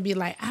sit there and be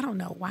like, I don't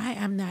know why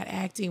I'm not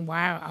acting.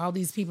 Why are all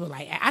these people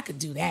like, I could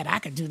do that. I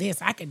could do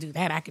this. I could do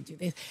that. I could do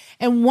this.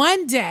 And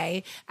one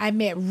day I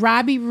met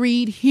Robbie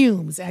Reed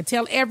Humes. I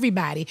tell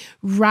everybody,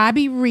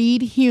 Robbie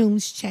Reed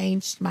Humes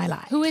changed my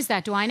life. Who is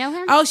that? Do I know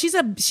him? Oh, she's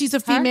a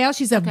female.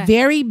 She's a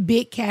very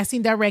big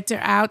casting director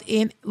out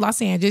in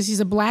Los Angeles. She's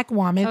a black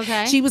woman.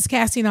 Okay. She was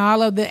casting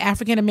all of the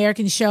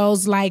African-American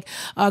shows like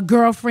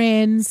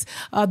Girlfriends,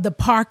 The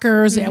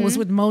Parkers. That was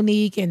with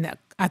Monique and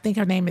I think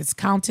her name is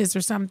Countess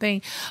or something.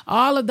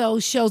 All of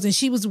those shows. And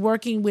she was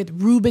working with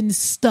Ruben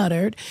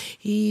Studdard.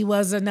 He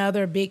was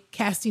another big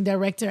casting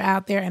director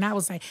out there. And I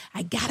was like,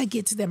 I got to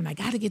get to them and I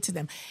got to get to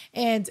them.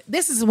 And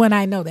this is when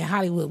I know that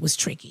Hollywood was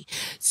tricky.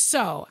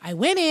 So I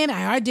went in,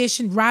 I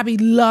auditioned. Robbie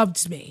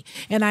loved me.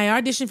 And I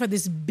auditioned for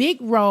this big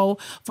role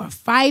for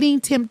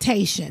Fighting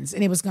Temptations.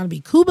 And it was going to be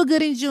Cuba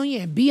Gooding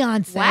Jr. and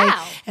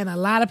Beyonce and a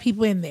lot of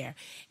people in there.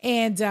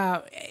 And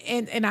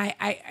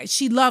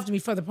she loved me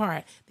for the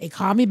part. They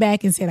called me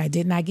back and said I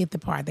did not get the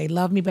part. They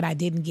loved me, but I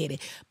didn't get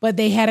it. But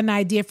they had an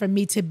idea for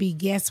me to be,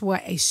 guess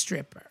what, a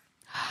stripper.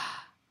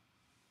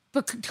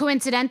 But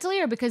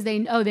coincidentally, or because they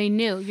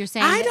knew? You're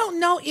saying I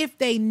don't know if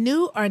they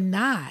knew or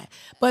not,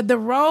 but the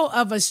role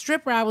of a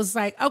stripper, I was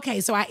like,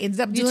 okay, so I ended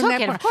up doing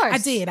that part. Of course. I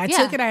did. I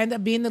took it. I ended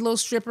up being the little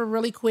stripper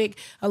really quick.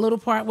 A little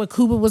part where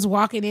Cuba was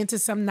walking into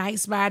some night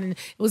spot, and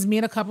it was me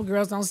and a couple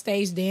girls on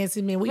stage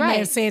dancing. And we may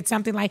have said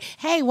something like,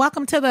 "Hey,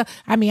 welcome to the."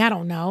 I mean, I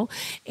don't know.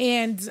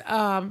 And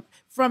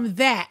from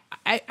that,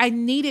 I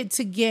needed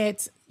to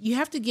get. You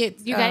have to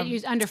get. You got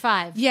under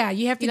 5. Yeah,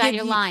 you have to get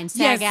your line.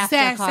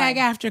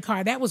 SAG-AFTRA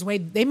card. That was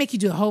they make you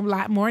do a whole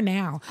lot more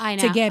now. I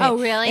know. To get it. Oh,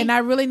 really? And I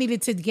really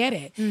needed to get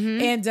it.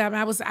 Mm-hmm. And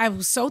I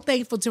was so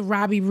thankful to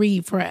Robbie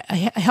Reed for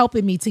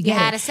helping me to get it. You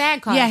had a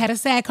SAG card. Yeah, I had a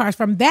SAG card.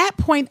 From that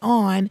point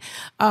on,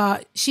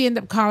 she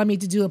ended up calling me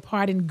to do a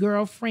part in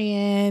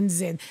Girlfriends,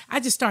 and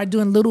I just started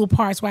doing little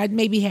parts where I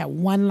maybe had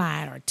 1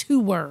 line or 2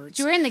 words.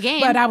 You were in the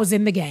game, but I was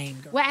in the game.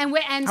 Girl.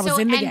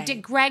 And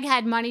did Greg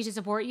had money to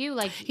support you?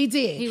 Like he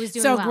did. He was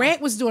doing so well.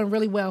 Greg was doing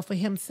really well for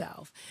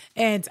himself.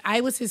 And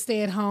I was his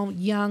stay-at-home,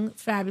 young,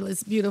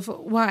 fabulous,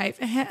 beautiful wife.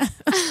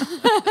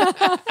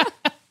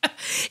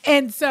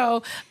 And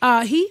so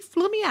he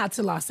flew me out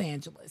to Los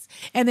Angeles.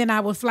 And then I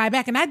would fly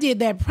back. And I did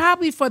that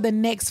probably for the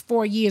next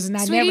 4 years. And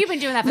Sweetie, you've been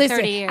doing that for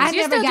 30 years.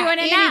 You're still got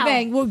doing it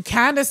anything. now. Well,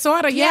 kind of,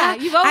 sort of, yeah.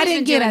 You've always I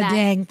didn't been get doing a that.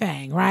 dang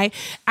thing, right?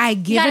 I You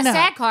given got a up.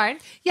 SAG card.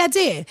 Yeah, I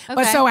did. Okay.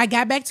 But so I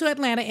got back to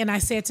Atlanta and I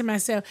said to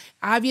myself,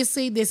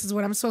 obviously, this is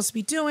what I'm supposed to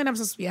be doing. I'm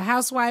supposed to be a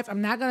housewife.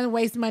 I'm not going to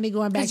waste money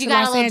going back to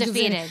Los Angeles. Because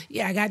you got a little defeated.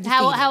 Yeah, I got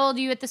defeated. How old are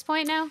you at this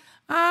point now?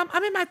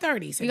 I'm in my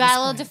 30s. You got a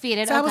little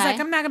defeated. So I was like,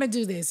 I'm not going to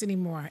do this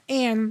anymore.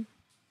 And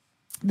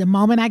the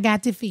moment I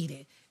got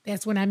defeated,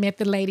 that's when I met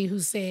the lady who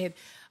said,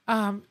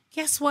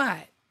 guess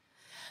what?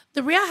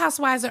 The Real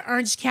Housewives of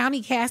Orange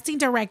County casting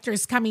director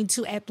is coming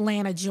to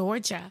Atlanta,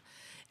 Georgia.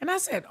 And I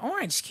said,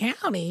 Orange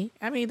County?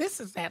 I mean, this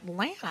is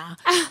Atlanta.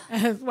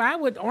 Why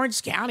would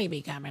Orange County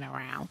be coming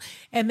around?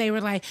 And they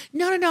were like,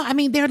 no. I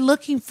mean, they're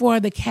looking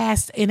for the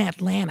cast in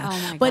Atlanta.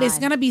 But it's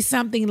going to be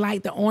something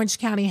like the Orange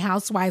County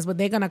Housewives, but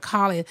they're going to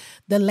call it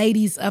the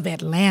Ladies of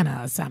Atlanta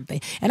or something.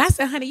 And I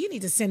said, honey, you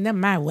need to send them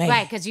my way.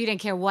 Right, because you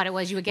didn't care what it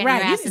was. You were getting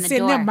your ass in the door.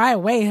 Send them my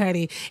way,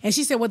 honey. And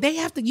she said, well,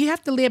 you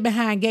have to live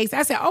behind gates.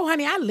 I said, oh,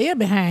 honey, I live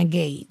behind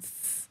gates.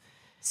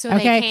 So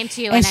they came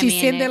to you, and she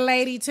sent the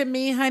lady to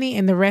me, honey,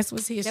 and the rest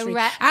was history.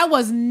 I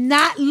was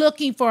not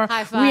looking for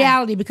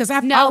reality because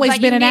I've always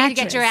been an actress.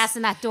 To get your ass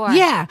in that door.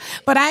 Yeah,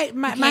 but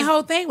my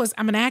whole thing was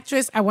I'm an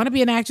actress. I want to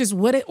be an actress.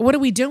 What are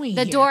we doing?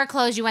 The door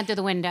closed. You went through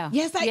the window.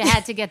 Yes, you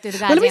had to get through the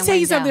goddamn window. Let me tell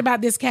you something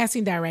about this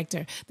casting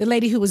director, the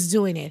lady who was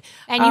doing it,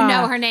 and you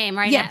know her name,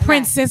 right? Yeah,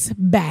 Princess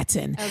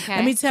Batten. Okay,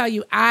 let me tell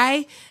you,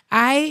 I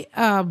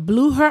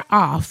blew her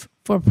off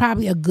for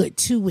probably a good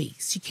 2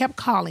 weeks. She kept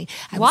calling.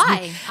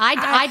 Why?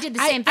 I did the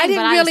same thing,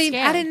 but I was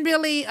scared. I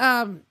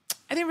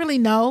didn't really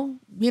know,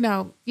 you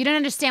know. You didn't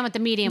understand what the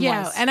medium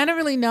was. And I didn't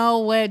really know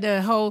what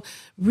the whole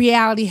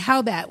reality,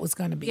 how that was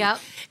going to be. Yep.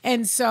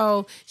 And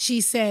so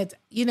she said,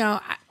 you know,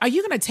 are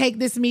you going to take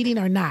this meeting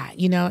or not?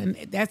 You know, and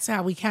that's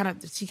how she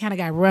kind of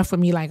got rough with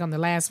me like on the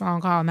last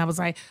phone call. And I was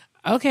like,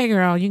 okay,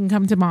 girl, you can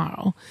come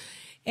tomorrow.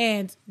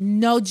 And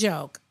no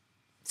joke.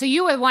 So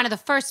you were one of the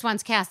first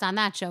ones cast on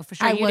that show, for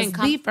sure. You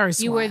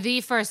were the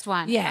first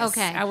one. Yes.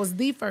 Okay. I was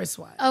the first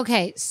one.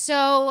 Okay.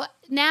 So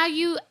now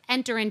you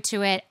enter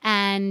into it,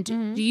 and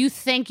do you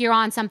think you're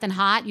on something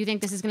hot? You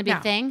think this is going to be a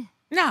thing?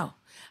 No.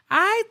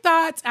 I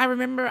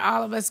remember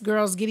all of us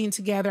girls getting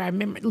together. I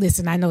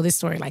know this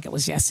story like it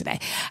was yesterday.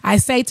 I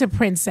say to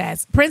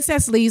Princess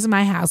leaves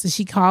my house and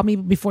she called me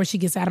before she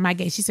gets out of my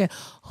gate. She said,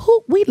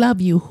 we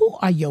love you. Who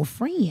are your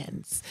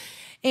friends?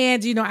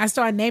 And, you know, I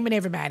started naming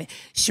everybody.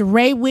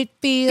 Sheree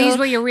Whitfield. These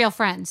were your real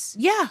friends?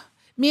 Yeah.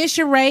 Me and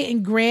Sheree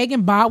and Greg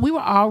and Bob, we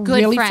were all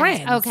really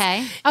friends.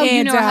 Okay. Oh, and,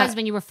 you know her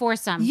husband. You were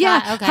foursome.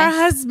 Yeah. Okay. Her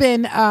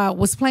husband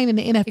was playing in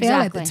the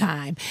NFL at the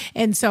time.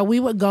 And so we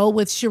would go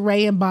with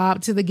Sheree and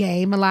Bob to the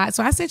game a lot.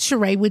 So I said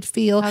Sheree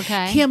Whitfield,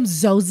 Kim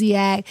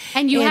Zolciak.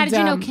 And how did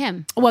you know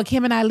Kim? Well,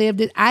 Kim and I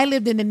lived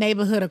in the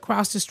neighborhood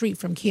across the street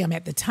from Kim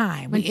at the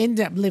time. We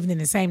ended up living in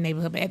the same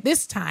neighborhood. But at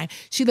this time,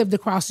 she lived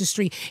across the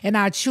street. And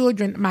our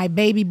children, my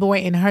baby boy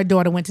and her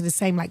daughter, went to the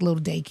same like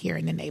little daycare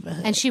in the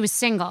neighborhood. And she was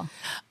single.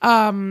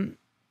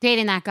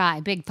 Dating that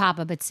guy, Big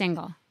Papa, but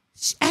single.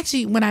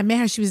 Actually, when I met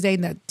her, she was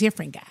dating a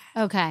different guy.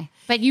 Okay.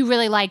 But you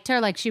really liked her?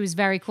 Like, she was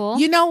very cool?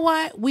 You know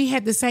what? We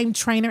had the same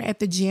trainer at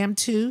the gym,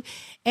 too.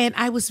 And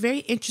I was very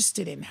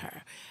interested in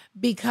her.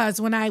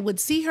 Because when I would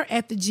see her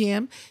at the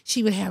gym,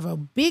 she would have a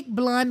big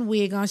blonde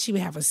wig on. She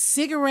would have a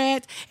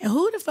cigarette. And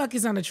who the fuck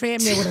is on the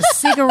treadmill with a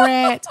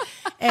cigarette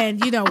and,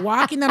 you know,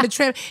 walking on the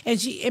treadmill?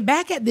 And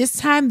back at this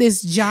time,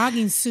 this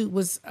jogging suit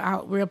was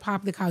out real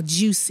popular called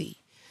Juicy.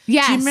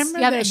 Yes. Do you remember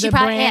the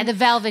brand? Yeah, the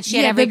velvet. She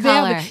had every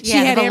color. She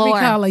had every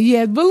color.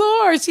 Yeah,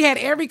 velour. She had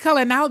every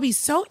color. And I would be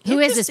so interested Who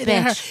is this in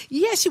her. bitch?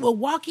 Yeah, she would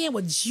walk in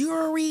with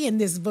jewelry and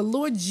this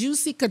velour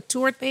juicy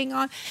couture thing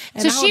on.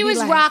 And so she was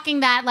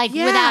rocking that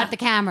without the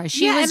camera.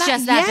 She was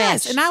just that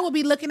bitch. And I would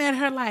be looking at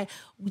her like,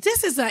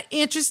 this is an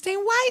interesting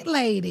white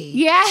lady.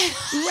 Yeah.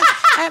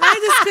 And I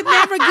just could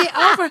never get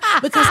over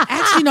because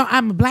actually,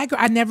 I'm a black girl.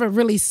 I never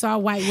really saw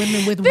white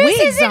women with wigs on.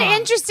 This is an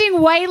interesting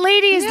white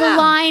lady is the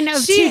line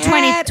of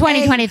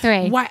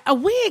 2023. A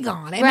wig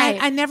on. And right.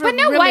 I never But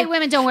no really, white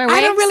women don't wear wigs.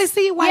 I don't really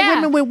see white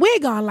women with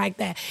wig on like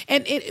that.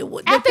 And at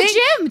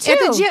the gym, too. At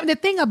the gym. The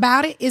thing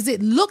about it is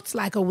it looked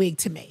like a wig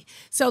to me.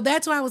 So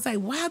that's why I was like,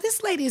 wow,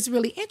 this lady is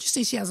really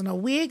interesting. She has on a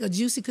wig, a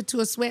Juicy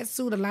Couture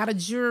sweatsuit, a lot of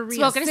jewelry,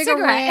 smoking a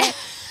cigarette.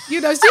 She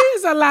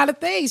has a lot of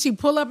things. She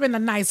pull up in a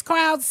nice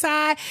crowd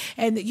side,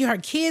 and her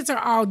kids are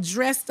all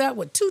dressed up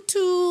with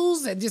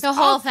tutus and just the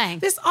whole thing.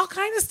 There's all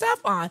kinds of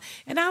stuff on.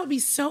 And I would be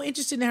so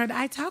interested in her that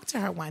I talked to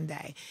her one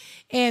day.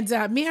 And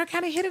me and her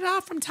kind of hit it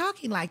off from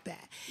talking like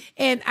that.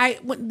 And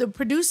when the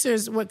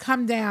producers would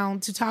come down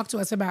to talk to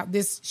us about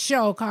this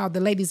show called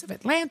The Ladies of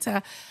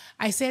Atlanta,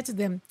 I said to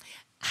them,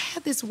 I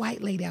have this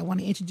white lady I want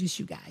to introduce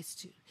you guys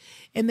to.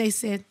 And they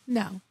said,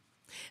 no.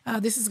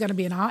 This is going to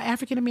be an all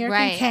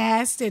African-American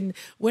cast, and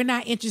we're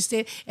not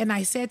interested. And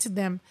I said to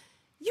them,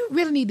 you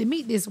really need to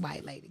meet this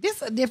white lady. This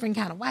is a different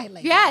kind of white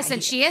lady. Yes, right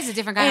and she is a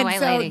different kind of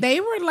white lady. And so they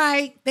were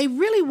like, they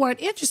really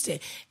weren't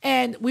interested.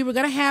 And we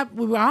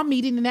were all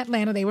meeting in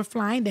Atlanta. They were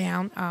flying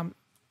down.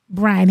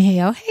 Brian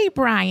Hale. Hey,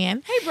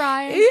 Brian. Hey,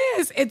 Brian.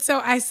 Yes. And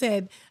so I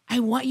said, I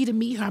want you to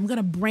meet her. I'm going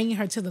to bring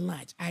her to the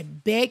lunch. I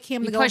begged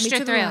him to go with me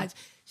to the lunch.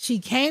 She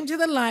came to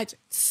the lunch.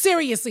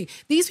 Seriously,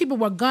 these people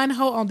were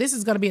gun-ho on this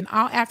is going to be an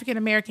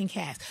all-African-American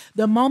cast.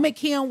 The moment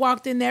Kim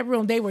walked in that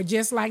room, they were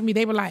just like me.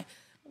 They were like,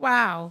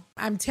 wow.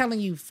 I'm telling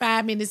you,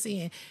 5 minutes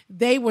in,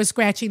 they were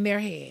scratching their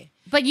head.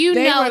 But you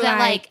know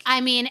that,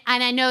 and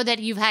I know that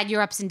you've had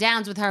your ups and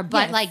downs with her,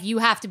 but, you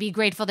have to be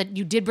grateful that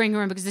you did bring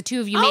her in because the two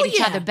of you made each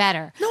other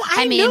better. No,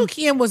 I knew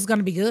Kim was going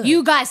to be good.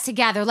 You guys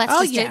together,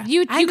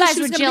 you guys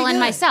were Jill and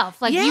myself.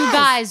 You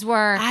guys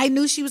were. I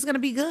knew she was going to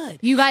be good.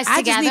 You guys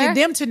together. I just needed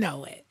them to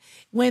know it.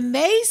 When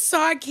they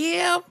saw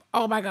Kim,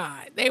 oh my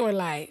God, they were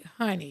like,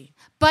 honey.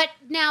 But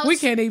now. We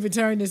can't even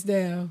turn this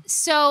down.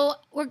 So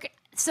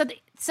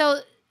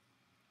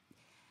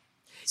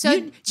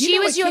she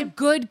was your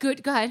good, go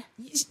ahead.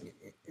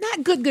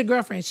 Not good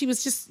girlfriend. She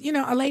was just,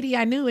 a lady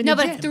I knew in the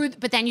gym.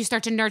 But then you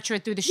start to nurture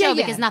it through the show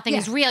because nothing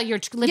is real. You're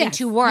living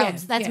two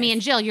worlds. That's me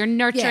and Jill. You're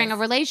nurturing a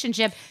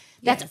relationship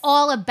that's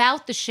all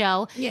about the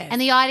show. Yes.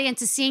 And the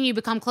audience is seeing you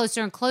become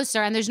closer and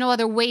closer. And there's no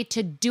other way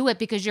to do it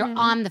because you're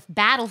on the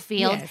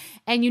battlefield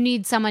and you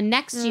need someone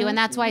next to you. And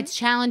that's why it's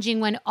challenging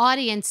when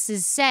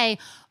audiences say,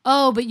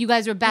 oh, but you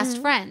guys were best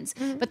friends.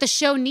 But the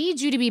show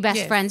needs you to be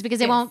best friends because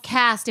they won't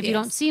cast if you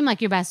don't seem like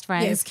your best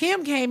friends. Yes,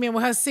 Kim came in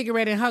with her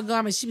cigarette and her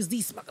gum and she was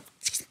these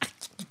motherfuckers.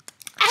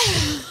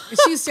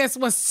 She just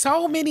was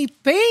so many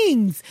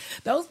things.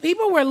 Those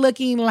people were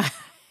looking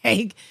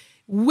like,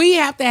 we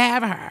have to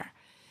have her.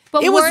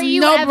 But were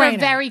you ever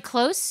very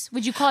close?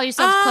 Would you call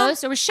yourselves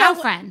close or were show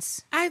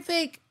friends? I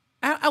think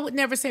I would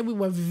never say we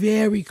were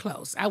very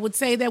close. I would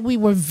say that we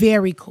were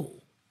very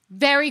cool.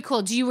 Very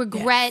cool. Do you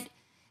regret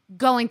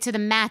going to the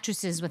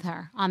mattresses with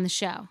her on the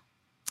show?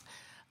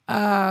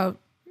 No,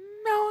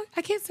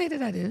 I can't say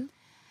that I do.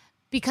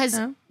 Because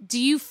do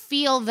you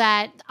feel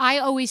that, I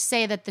always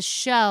say that the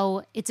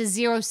show, it's a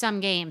zero-sum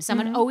game.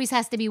 Someone always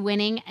has to be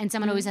winning and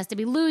someone always has to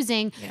be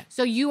losing. Yeah.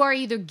 So you are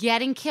either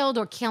getting killed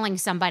or killing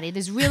somebody.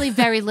 There's really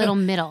very little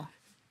middle.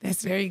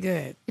 That's very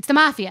good. It's the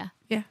mafia.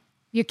 Yeah.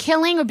 You're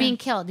killing or being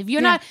killed. If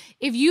you're not,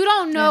 if you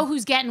don't know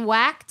who's getting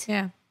whacked,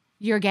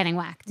 you're getting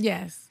whacked.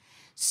 Yes.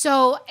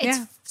 So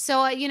I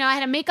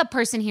had a makeup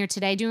person here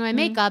today doing my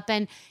makeup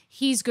and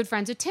he's good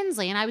friends with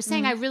Tinsley. And I was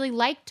saying I really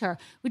liked her,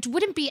 which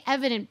wouldn't be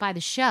evident by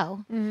the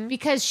show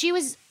because she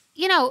was,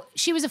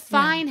 she was a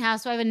fine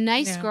housewife, a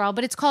nice girl,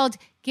 but it's called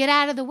Get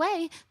Out of the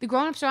Way. The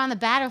grown-ups are on the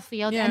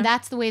battlefield and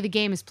that's the way the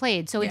game is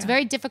played. So it's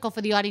very difficult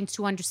for the audience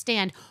to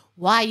understand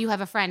why you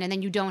have a friend and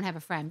then you don't have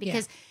a friend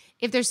because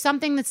if there's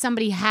something that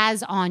somebody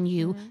has on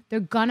you, they're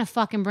gonna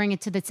fucking bring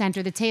it to the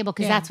center of the table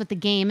because that's what the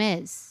game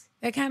is.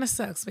 That kind of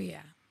sucks, but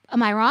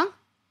Am I wrong?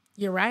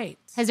 You're right.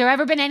 Has there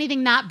ever been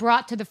anything not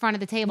brought to the front of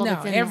the table? No,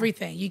 that's in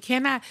everything. You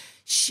cannot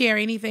share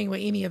anything with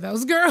any of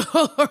those girls.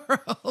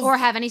 Or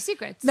have any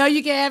secrets. No,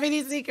 you can't have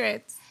any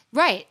secrets.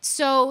 Right.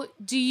 So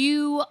do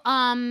you,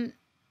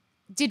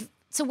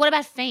 so what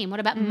about fame? What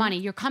about money?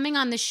 You're coming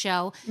on the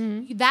show.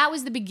 That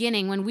was the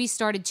beginning when we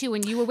started too,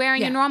 when you were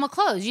wearing your normal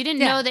clothes. You didn't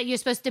know that you're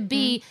supposed to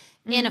be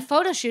in a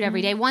photo shoot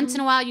every day. Once in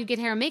a while you get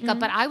hair and makeup,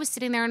 but I was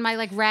sitting there in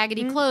my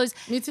raggedy clothes.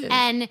 Me too.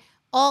 And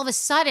all of a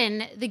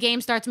sudden, the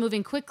game starts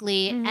moving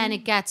quickly and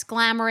it gets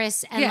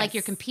glamorous and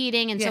you're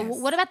competing. And so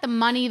what about the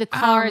money, the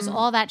cars,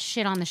 all that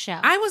shit on the show?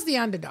 I was the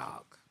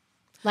underdog.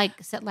 Like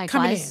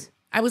coming in.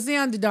 I was the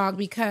underdog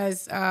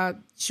because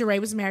Sheree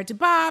was married to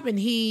Bob and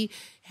he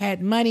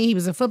had money. He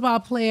was a football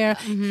player.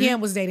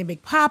 Kim was dating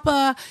Big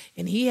Papa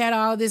and he had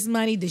all this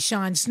money.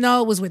 Deshaun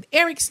Snow was with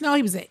Eric Snow.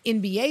 He was an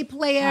NBA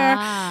player.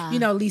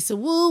 Lisa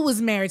Wu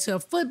was married to a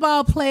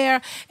football player.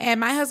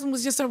 And my husband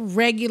was just a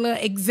regular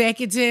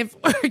executive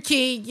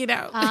working,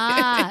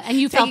 And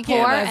you felt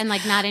poor and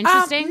not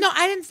interesting? No,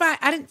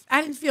 I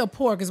didn't feel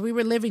poor because we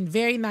were living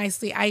very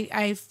nicely.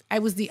 I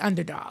was the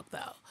underdog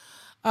though.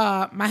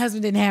 My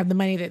husband didn't have the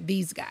money that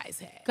these guys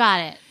had.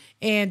 Got it.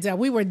 And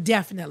we were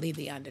definitely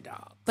the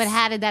underdog. But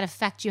how did that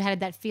affect you? How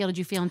did that feel? Did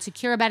you feel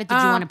insecure about it? Did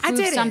you want to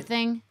prove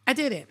something? I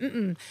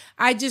didn't.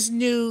 I just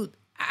knew,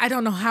 I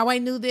don't know how I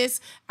knew this.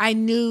 I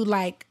knew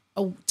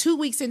 2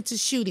 weeks into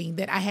shooting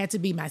that I had to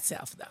be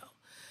myself, though.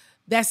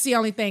 That's the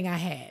only thing I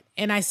had.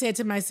 And I said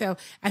to myself,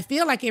 I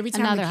feel like every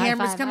time the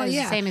cameras come on,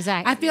 same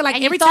exact. I feel like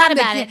and every you thought time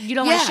about it. You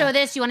don't want to show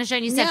this. You want to show.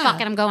 And you said,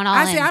 "Fuck it, I'm going all in."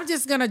 I said, I'm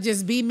just gonna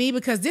be me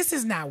because this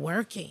is not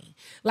working.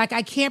 Like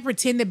I can't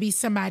pretend to be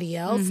somebody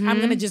else.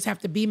 I'm gonna just have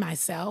to be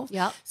myself.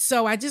 Yep.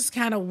 So I just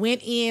kind of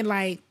went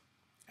in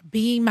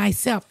being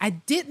myself. I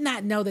did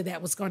not know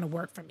that was going to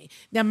work for me.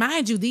 Now,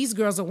 mind you, these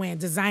girls are wearing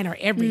designer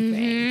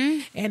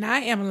everything. And I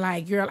am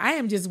like, girl, I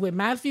am just with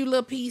my few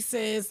little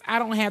pieces. I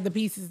don't have the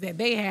pieces that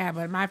they have,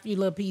 but my few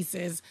little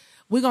pieces,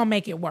 we're going to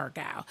make it work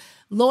out.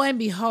 Lo and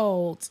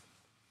behold,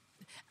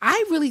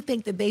 I really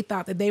think that they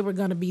thought that they were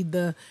going to be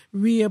the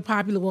real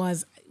popular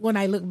ones when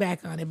I look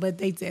back on it, but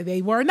they said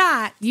they were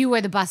not. You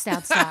were the bust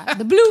out star.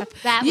 The bloop.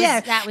 That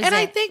was and it.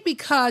 I think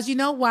because, you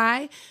know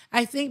why?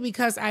 I think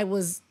because I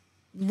was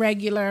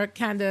regular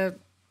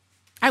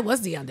I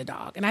was the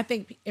underdog, and I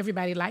think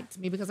everybody liked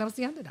me because I was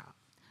the underdog.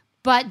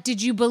 But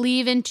did you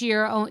believe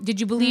your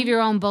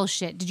own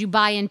bullshit? Did you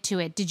buy into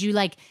it? Did you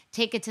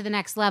take it to the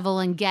next level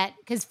and get,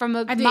 because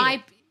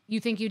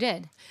you think you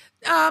did?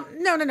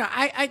 No.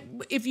 I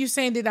if you're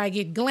saying did I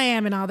get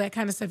glam and all that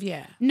kind of stuff,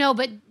 yeah. No,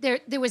 but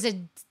there was a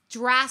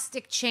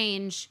drastic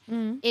change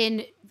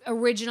in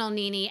original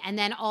NeNe, and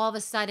then all of a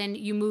sudden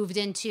you moved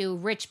into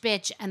rich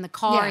bitch and the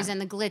cars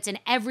and the glitz, and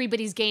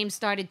everybody's game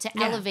started to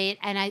elevate,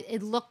 and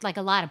it looked like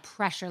a lot of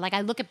pressure. Like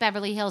I look at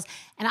Beverly Hills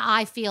and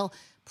I feel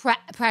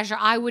pressure.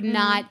 I would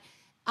not.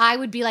 I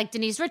would be like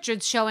Denise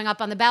Richards showing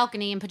up on the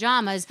balcony in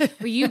pajamas,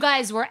 where you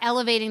guys were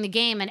elevating the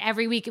game, and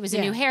every week it was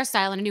a new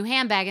hairstyle and a new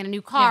handbag and a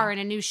new car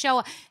and a new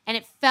show, and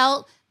it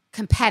felt a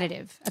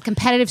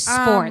competitive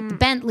sport, the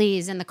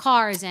Bentleys and the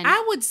cars, and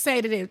I would say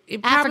that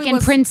it African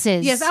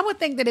princes. Yes, I would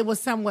think that it was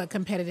somewhat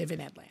competitive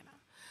in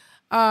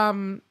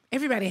Atlanta.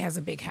 Everybody has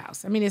a big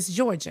house. I mean, it's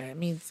Georgia. I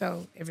mean,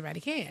 so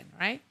everybody can,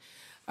 right?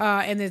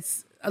 And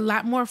it's a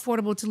lot more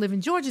affordable to live in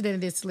Georgia than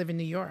it is to live in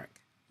New York,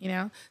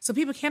 So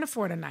people can't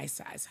afford a nice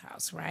size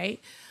house, right?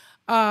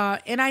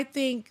 And I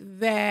think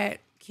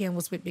that Kim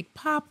was with Big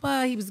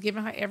Papa. He was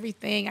giving her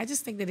everything. I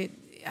just think that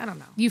I don't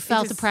know. You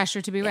felt the pressure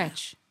to be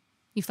rich.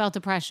 You felt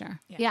the pressure.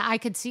 Yeah, I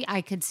could see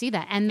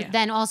that. And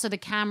then also the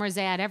cameras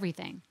add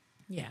everything.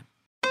 Yeah.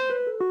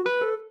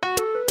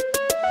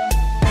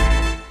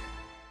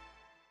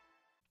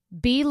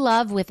 Be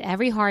love with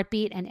every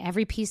heartbeat and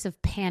every piece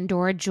of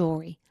Pandora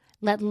jewelry.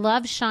 Let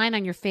love shine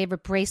on your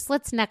favorite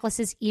bracelets,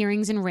 necklaces,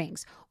 earrings, and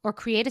rings, or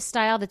create a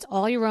style that's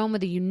all your own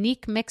with a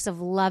unique mix of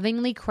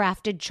lovingly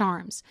crafted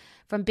charms.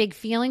 From big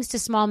feelings to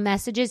small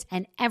messages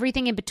and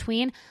everything in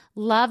between,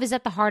 love is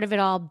at the heart of it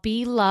all.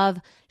 Be love.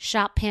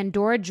 Shop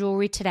Pandora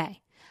jewelry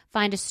today.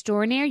 Find a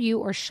store near you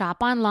or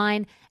shop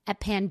online at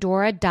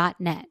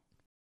pandora.net.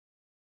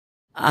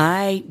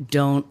 I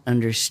don't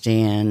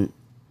understand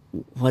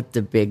what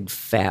the big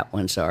fat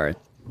ones are.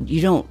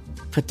 You don't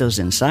put those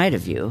inside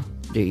of you,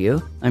 do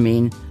you? I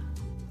mean,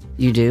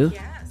 you do?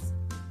 Yes.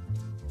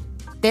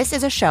 This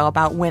is a show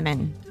about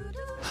women.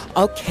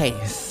 Okay,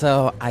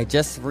 so I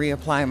just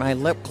reapplied my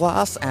lip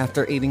gloss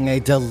after eating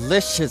a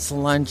delicious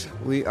lunch.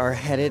 We are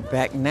headed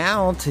back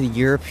now to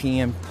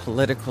European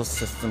Political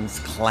Systems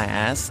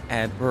class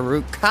at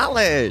Baruch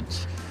College.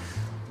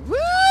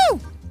 Woo!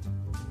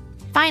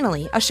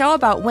 Finally, a show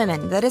about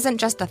women that isn't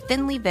just a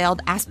thinly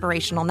veiled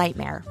aspirational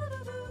nightmare.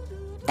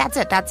 That's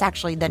it. That's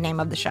actually the name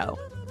of the show.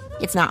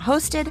 It's not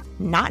hosted,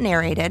 not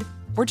narrated.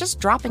 We're just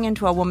dropping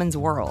into a woman's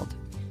world.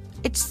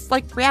 It's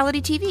like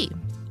reality TV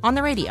on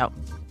the radio.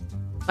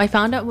 I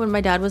found out when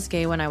my dad was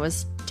gay when I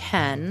was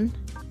 10.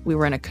 We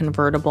were in a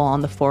convertible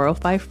on the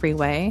 405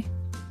 freeway,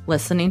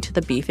 listening to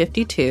the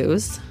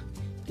B-52s.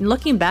 And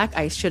looking back,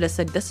 I should have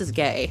said, this is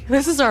gay.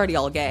 This is already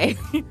all gay.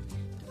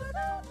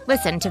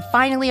 Listen to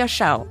Finally a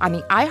Show on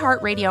the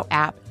iHeartRadio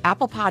app,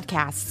 Apple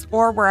Podcasts,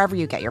 or wherever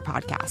you get your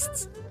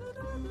podcasts.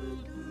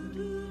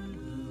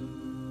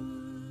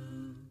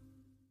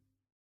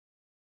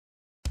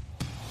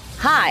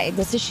 Hi,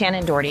 this is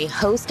Shannon Doherty,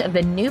 host of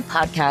the new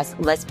podcast,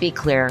 Let's Be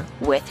Clear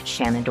with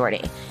Shannon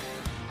Doherty.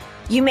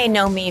 You may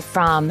know me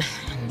from,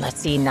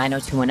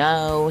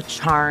 90210,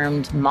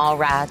 Charmed,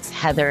 Mallrats,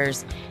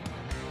 Heathers.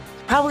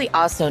 Probably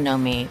also know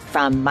me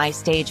from my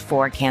stage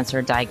 4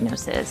 cancer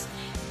diagnosis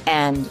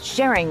and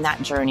sharing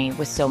that journey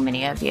with so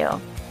many of you.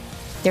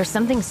 There's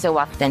something so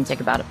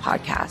authentic about a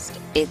podcast.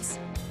 It's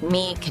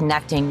me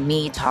connecting,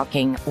 me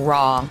talking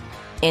raw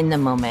in the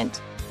moment.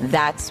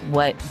 That's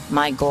what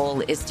my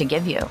goal is to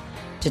give you.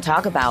 To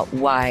talk about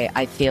why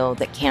I feel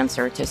that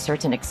cancer, to a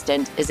certain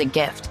extent, is a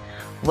gift,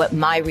 what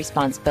my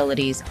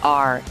responsibilities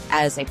are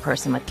as a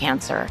person with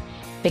cancer,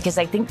 because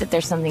I think that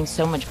there's something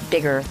so much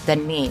bigger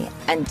than me.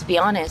 And to be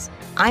honest,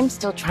 I'm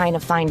still trying to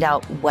find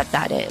out what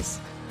that is.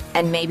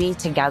 And maybe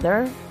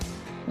together,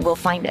 we'll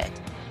find it.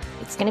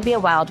 It's going to be a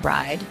wild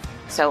ride,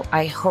 so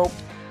I hope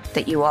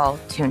that you all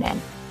tune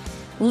in.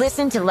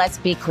 Listen to Let's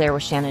Be Clear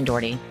with Shannon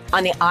Doherty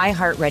on the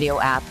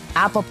iHeartRadio app,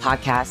 Apple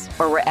Podcasts,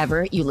 or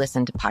wherever you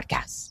listen to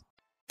podcasts.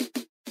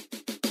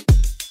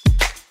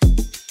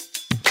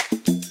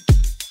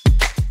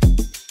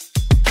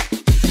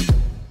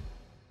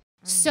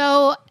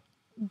 So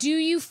do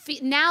you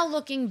feel, now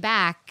looking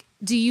back,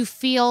 do you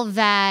feel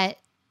that,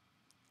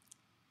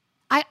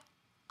 I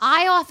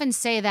often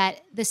say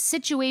that the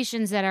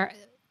situations that are,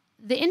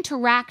 the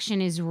interaction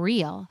is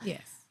real.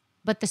 Yes.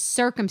 But the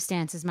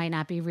circumstances might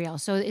not be real.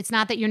 So it's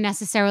not that you're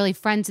necessarily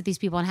friends with these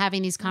people and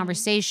having these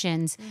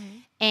conversations.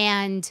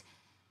 And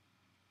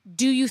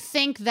do you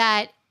feel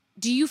that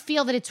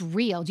it's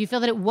real? Do you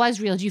feel that it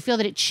was real? Do you feel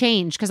that it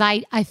changed? Because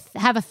I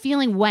have a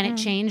feeling when it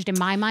changed in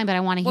my mind, but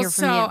I want to hear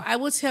from you. So I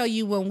will tell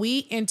you, when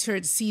we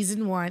entered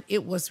season 1,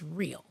 it was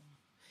real.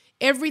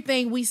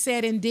 Everything we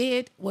said and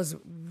did was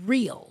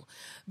real.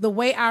 The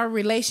way our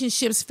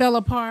relationships fell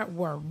apart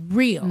were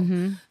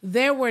real.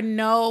 There were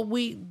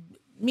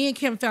me and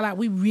Kim fell out.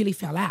 We really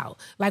fell out.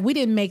 Like, we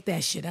didn't make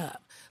that shit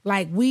up.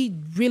 Like, we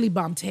really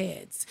bumped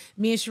heads.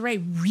 Me and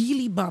Sheree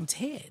really bumped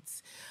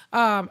heads.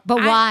 But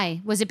why?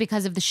 Was it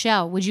because of the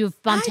show? Would you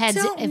have bumped heads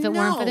if it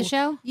weren't for the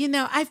show? You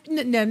know, me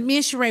and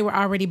Sheree were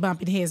already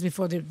bumping heads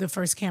before the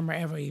first camera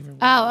ever even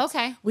rolled. Oh,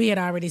 okay. We had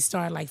already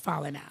started, like,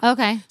 falling out.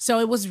 Okay. So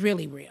it was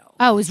really real.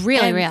 Oh, it was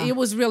really real. It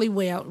was really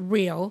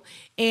real.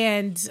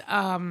 And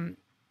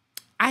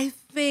I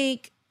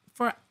think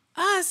for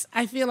us,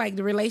 I feel like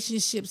the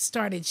relationship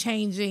started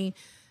changing.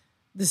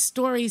 The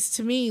stories,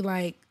 to me,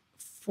 like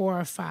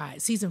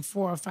season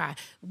 4 or 5,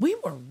 we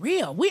were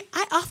real.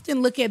 I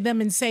often look at them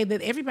and say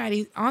that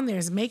everybody on there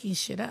is making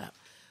shit up.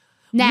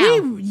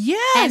 Now,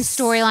 yes, and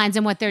storylines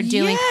and what they're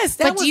doing. Yes,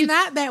 that was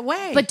not that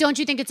way. But don't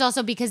you think it's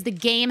also because the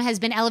game has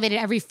been elevated?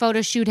 Every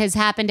photo shoot has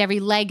happened.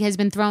 Every leg has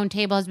been thrown.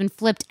 Table has been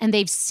flipped, and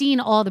they've seen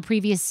all the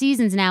previous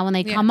seasons now when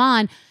they come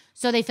on,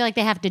 so they feel like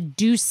they have to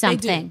do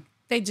something.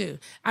 They do.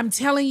 I'm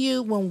telling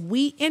you, when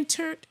we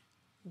entered,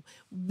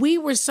 we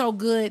were so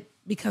good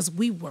because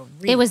we were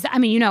real. It was. I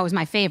mean, it was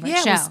my favorite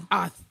show. It was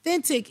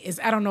authentic as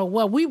I don't know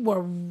what. We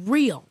were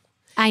real.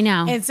 I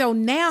know. And so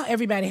now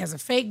everybody has a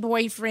fake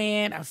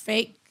boyfriend, a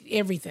fake.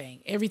 Everything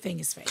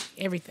is fake.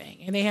 Everything.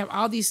 And they have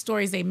all these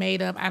stories they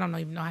made up. I don't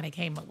even know how they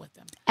came up with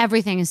them.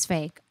 Everything is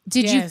fake.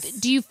 Do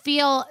you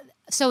feel,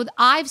 so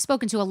I've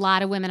spoken to a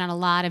lot of women on a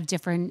lot of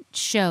different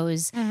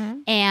shows,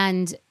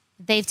 and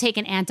they've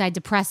taken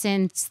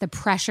antidepressants, the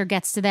pressure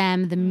gets to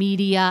them, the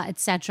media,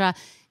 etc.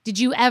 Did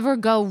you ever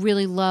go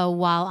really low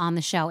while on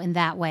the show in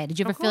that way? Did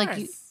you ever feel like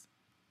you...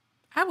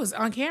 I was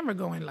on camera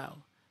going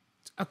low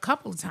a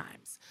couple of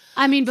times.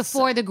 I mean,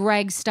 before the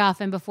Greg stuff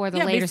and before the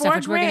later stuff,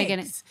 which we're going to get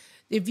into.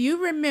 If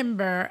you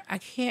remember, I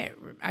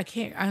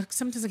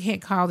sometimes I can't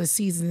call the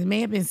season. It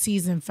may have been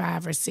season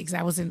 5 or 6.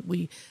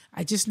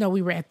 I just know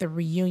we were at the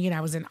reunion.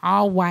 I was in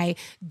all white.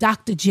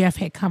 Dr. Jeff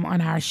had come on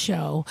our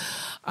show.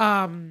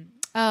 I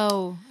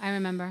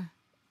remember.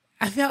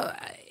 I felt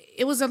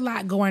it was a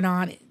lot going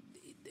on.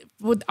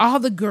 With all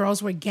the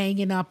girls were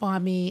ganging up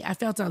on me, I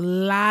felt a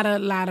lot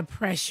of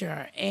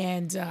pressure,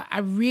 and I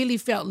really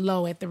felt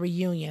low at the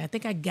reunion. I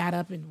think I got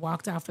up and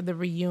walked out for the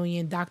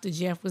reunion. Dr.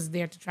 Jeff was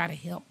there to try to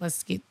help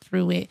us get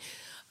through it.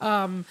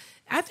 I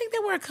think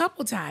there were a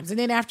couple times, and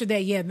then after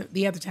that,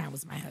 the other time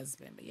was my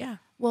husband. But yeah.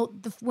 Well,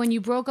 when you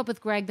broke up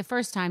with Greg the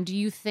first time, do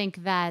you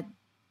think that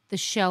the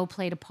show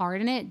played a part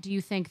in it? Do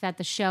you think that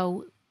the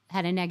show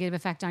had a negative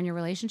effect on your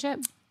relationship?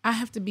 I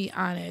have to be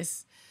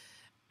honest.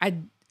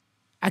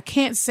 I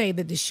can't say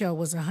that the show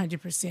was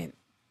 100%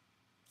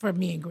 for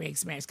me and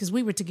Greg's marriage because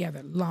we were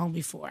together long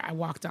before I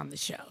walked on the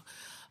show.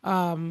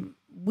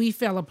 We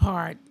fell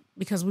apart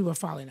because we were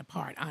falling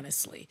apart,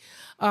 honestly.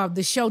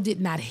 The show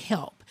did not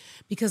help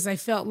because I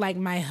felt like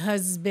my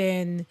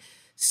husband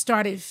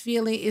started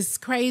feeling, it's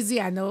crazy,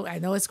 I know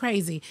it's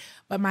crazy,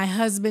 but my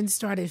husband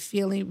started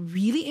feeling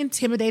really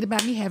intimidated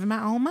about me having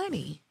my own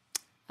money.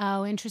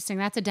 Oh, interesting.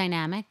 That's a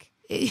dynamic.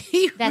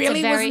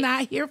 Was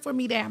not here for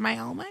me to have my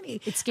own money.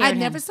 It scared him. I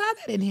never saw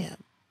that in him.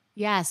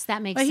 Yes,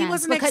 that makes sense. He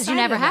wasn't because you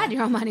never had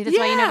your own money. That's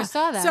why you never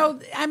saw that. So,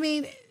 I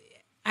mean,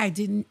 I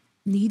didn't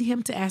need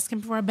him to ask him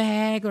for a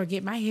bag or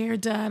get my hair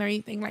done or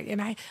anything like that.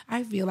 And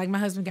I feel like my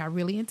husband got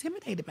really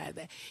intimidated by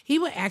that. He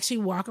would actually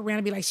walk around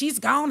and be like, she's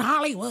gone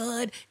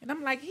Hollywood. And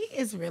I'm like, he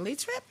is really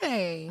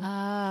tripping.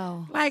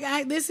 Oh.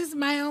 Like, this is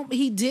my own.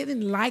 He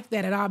didn't like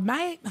that at all.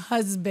 My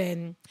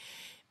husband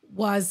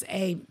was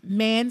a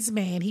man's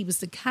man. He was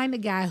the kind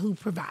of guy who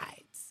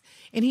provides.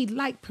 And he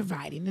liked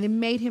providing. And it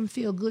made him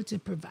feel good to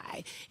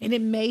provide. And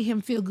it made him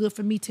feel good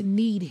for me to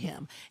need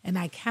him. And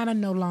I kind of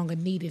no longer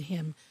needed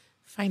him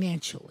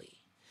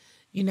financially.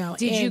 Did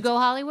you go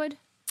Hollywood?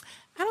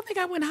 I don't think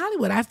I went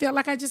Hollywood. I felt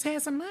like I just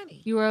had some money.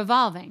 You were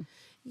evolving.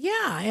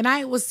 Yeah. And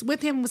I was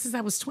with him since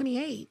I was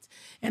 28.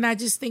 And I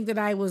just think that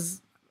I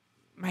was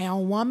my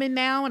own woman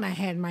now. And I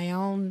had my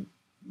own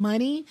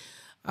money.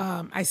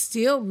 I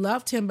still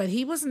loved him, but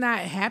he was not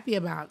happy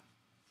about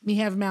me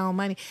having my own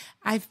money.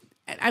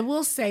 I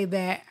will say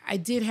that I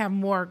did have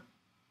more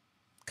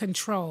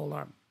control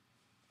or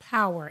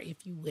power,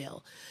 if you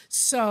will.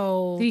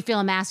 So did he feel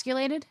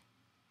emasculated?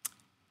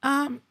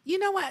 You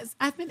know what?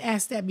 I've been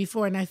asked that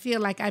before, and I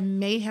feel like I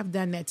may have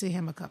done that to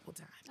him a couple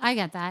times. I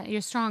get that.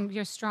 You're strong.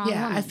 You're strong.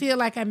 Yeah, woman. I feel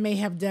like I may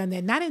have done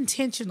that, not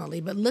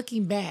intentionally, but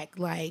looking back,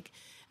 like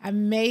I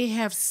may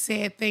have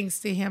said things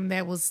to him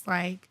that was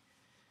like,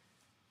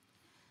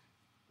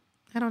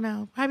 I don't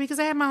know, probably because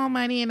I had my own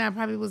money, and I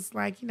probably was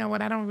like, you know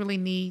what? I don't really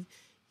need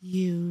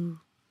you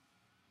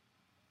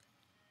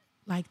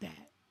like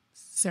that,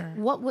 sir.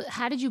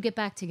 How did you get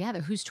back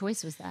together? Whose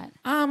choice was that?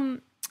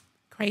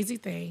 Crazy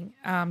thing.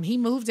 He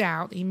moved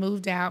out. He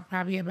moved out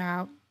probably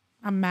about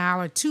a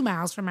mile or 2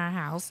 miles from our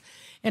house.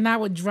 And I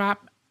would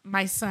drop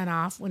my son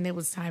off when it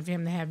was time for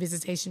him to have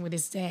visitation with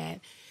his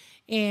dad.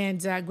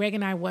 And Greg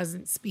and I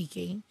wasn't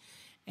speaking.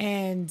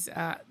 And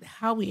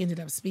how we ended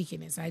up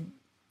speaking is I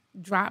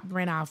dropped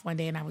Brent off one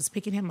day and I was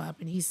picking him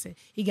up. And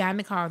he got in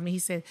the car with me. He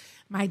said,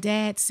 my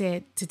dad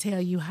said to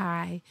tell you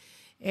hi.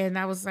 And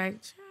I was like,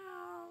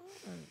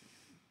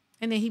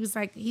 and then he was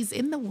like, he's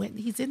in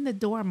the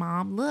door,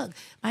 Mom. Look,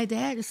 my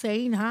dad is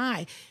saying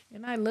hi.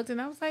 And I looked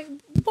and I was like,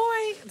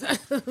 boy,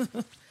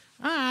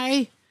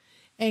 hi.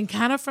 And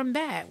kind of from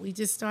that, we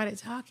just started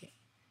talking.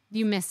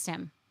 You missed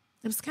him.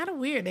 It was kind of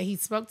weird that he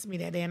spoke to me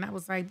that day, and I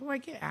was like, boy,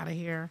 get out of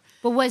here.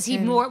 But was he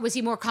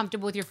more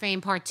comfortable with your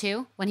fame part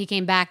 2? When he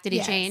came back, did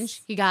he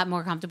change? He got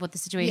more comfortable with the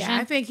situation? Yeah,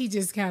 I think he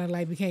just kind of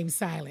like became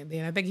silent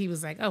then. I think he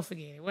was like, oh,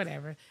 forget it,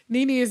 whatever.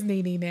 NeNe is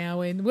NeNe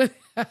now.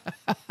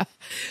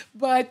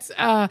 But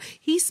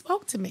he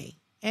spoke to me,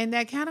 and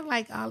that kind of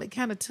like all it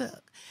kind of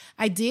took.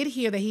 I did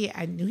hear that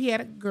I knew he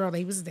had a girl that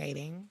he was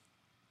dating.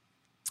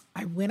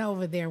 I went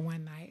over there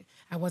one night.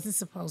 I wasn't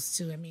supposed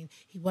to. I mean,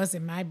 he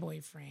wasn't my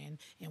boyfriend,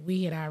 and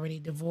we had already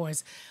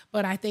divorced.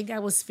 But I think I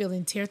was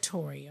feeling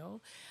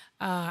territorial.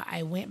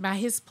 I went by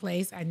his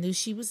place. I knew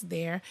she was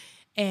there,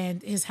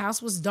 and his house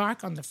was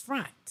dark on the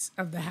front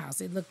of the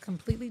house. It looked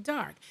completely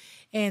dark.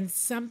 And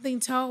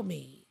something told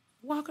me,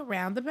 walk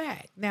around the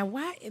back. Now,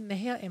 why in the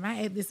hell am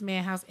I at this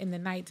man's house in the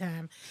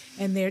nighttime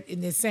and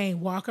they're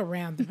saying walk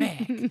around the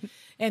back?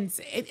 And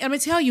I'm going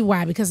to tell you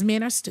why, because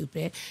men are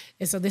stupid.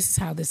 And so this is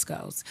how this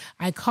goes.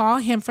 I call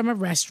him from a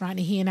restaurant,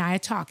 and he and I are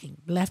talking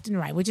left and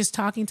right. We're just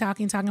talking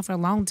for a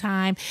long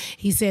time.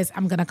 He says,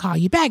 I'm going to call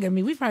you back. I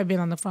mean, we've probably been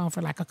on the phone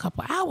for like a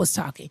couple hours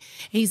talking.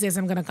 He says,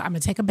 I'm going to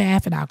take a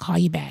bath and I'll call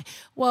you back.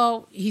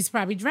 Well, he's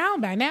probably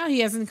drowned by now.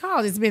 He hasn't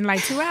called. It's been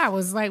like 2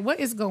 hours. Like,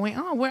 what is going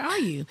on? Where are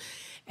you?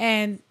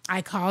 And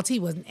I called. He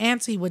wouldn't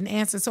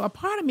answer. So a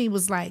part of me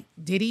was like,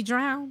 did he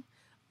drown?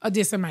 Or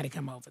did somebody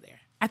come over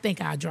there? I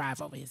think I'll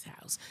drive over his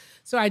house.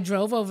 So I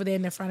drove over there,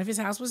 and the front of his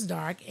house was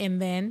dark.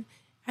 And then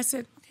I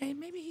said, okay,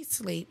 maybe he's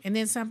asleep. And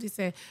then somebody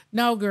said,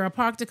 no, girl,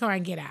 park the car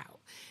and get out.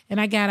 And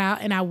I got out,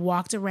 and I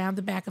walked around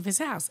the back of his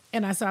house.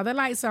 And I saw the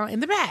lights on in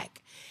the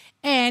back.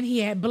 And he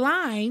had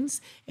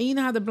blinds. And you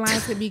know how the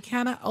blinds could be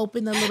kind of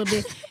open a little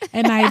bit.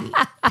 And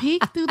I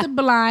peeked through the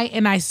blind,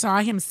 and I saw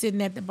him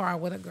sitting at the bar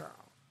with a girl.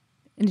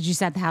 And did you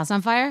set the house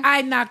on fire?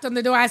 I knocked on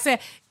the door. I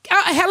said,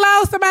 oh,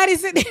 hello,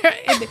 somebody's in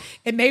there.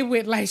 And they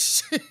went like,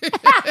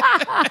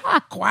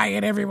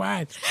 quiet,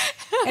 everyone.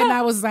 And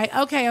I was like,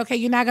 okay,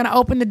 you're not going to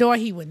open the door?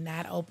 He would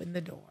not open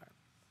the door.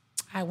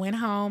 I went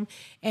home,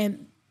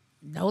 and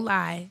no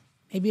lie,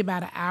 maybe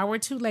about an hour or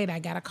two later, I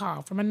got a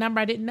call from a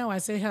number I didn't know. I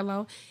said,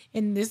 hello.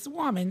 And this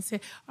woman said,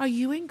 are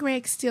you and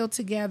Greg still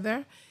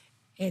together?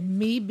 And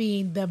me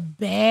being the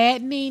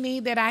bad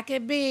NeNe that I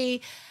could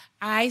be,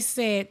 I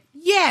said,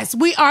 yes,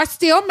 we are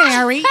still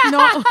married.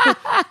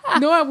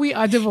 No, we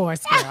are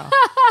divorced, girl.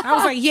 I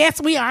was like,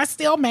 yes, we are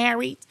still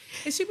married.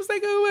 And she was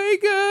like, oh,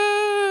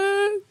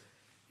 my God.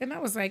 And I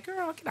was like,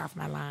 girl, get off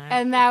my line.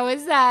 And that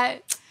was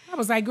that. I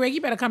was like, Greg, you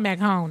better come back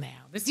home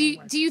now. Do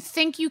you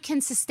think you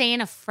can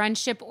sustain a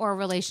friendship or a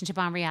relationship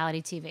on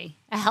reality TV?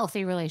 A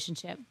healthy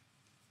relationship?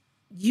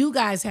 You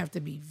guys have to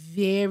be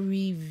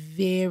very,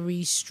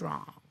 very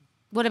strong.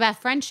 What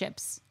about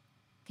friendships?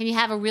 Can you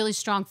have a really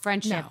strong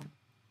friendship?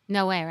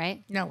 No way,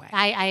 right? No way.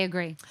 I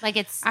agree.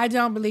 I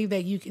don't believe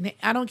that you can.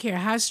 I don't care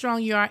how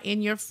strong you are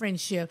in your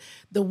friendship.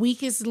 The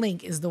weakest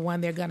link is the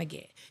one they're going to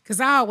get. Because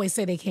I always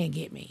say they can't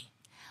get me.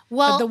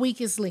 Well, but the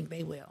weakest link,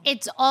 they will.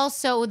 It's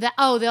also that,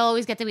 they'll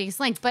always get the weakest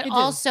link. But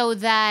also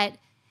that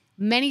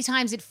many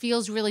times it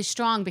feels really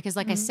strong because,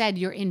 like I said,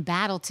 you're in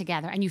battle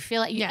together. And you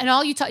feel it. And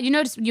all you talk, you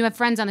notice you have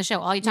friends on the show.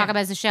 All you talk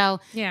about is the show.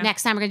 Yeah.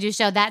 Next time we're going to do the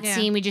show. That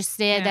scene we just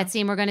did. That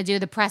scene we're going to do.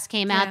 The press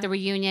came out. The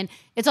reunion.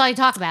 It's all you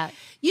talk about.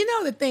 You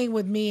know the thing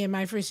with me and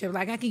my friendship,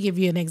 like I can give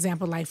you an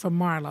example, like for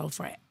Marlo,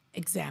 for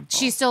example.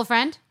 She's still a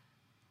friend?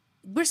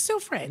 We're still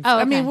friends. Oh,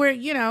 okay. I mean,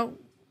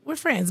 we're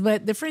friends,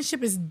 but the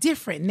friendship is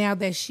different now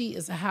that she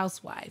is a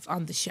housewife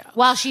on the show.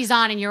 While she's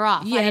on and you're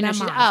off. Yeah, and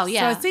I'm off. Oh,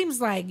 yeah. So it seems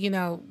like,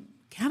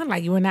 kind of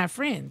like you were not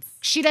friends.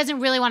 She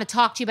doesn't really want to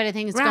talk to you about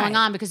anything that's going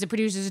on because the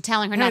producers are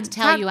telling her not to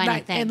tell you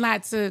anything. And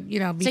not to,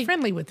 be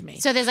friendly with me.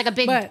 So there's like a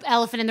big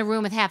elephant in the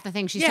room with half the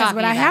things she's talking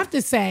about. Yes, but I have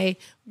to say,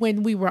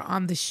 when we were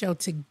on the show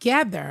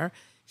together,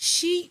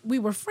 we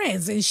were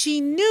friends, and she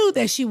knew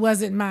that she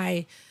wasn't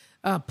my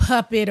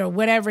puppet or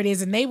whatever it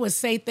is, and they would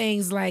say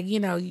things like,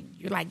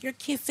 you're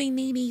kissing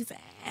NeNe's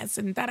ass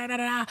and da da da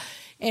da,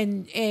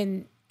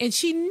 and And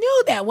she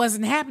knew that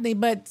wasn't happening,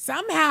 but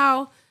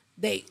somehow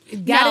they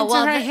got into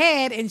her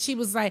head, and she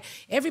was like,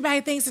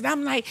 everybody thinks that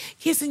I'm like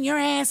kissing your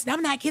ass, and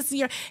I'm not kissing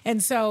your.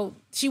 And so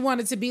she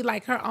wanted to be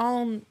like her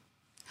own.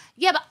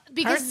 Yeah, but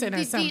because person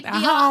or something,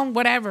 her own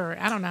whatever.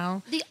 I don't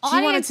know. The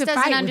audience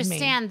doesn't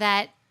understand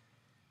that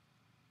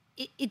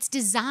it's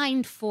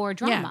designed for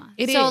drama.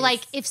 Yeah, it so is.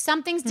 like if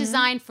something's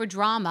designed for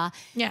drama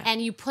and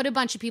you put a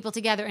bunch of people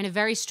together in a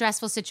very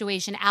stressful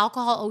situation,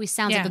 alcohol always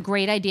sounds like a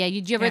great idea.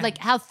 You ever like,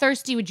 how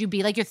thirsty would you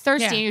be? Like you're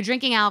thirsty and you're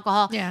drinking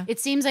alcohol. Yeah. It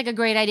seems like a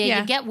great idea.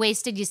 You get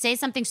wasted. You say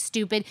something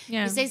stupid.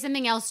 Yeah. You say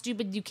something else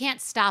stupid. You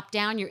can't stop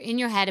down. You're in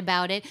your head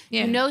about it.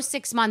 You know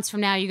 6 months from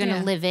now you're going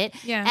to live it.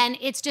 Yeah. And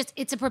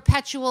it's a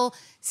perpetual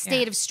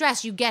state of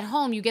stress. You get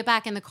home, you get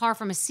back in the car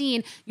from a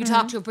scene, you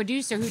talk to a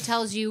producer who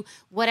tells you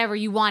whatever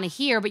you want to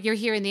hear, but you're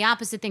hearing the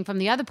opposite thing from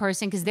the other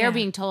person because they're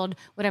being told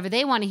whatever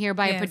they want to hear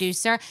by a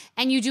producer,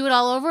 and you do it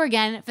all over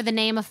again for the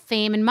name of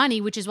fame and money,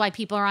 which is why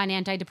people are on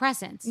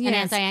antidepressants and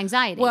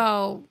anti-anxiety.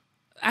 Well,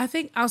 I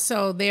think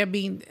also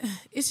it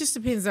just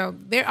depends though.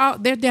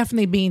 They're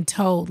definitely being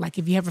told, like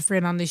if you have a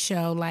friend on this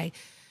show, like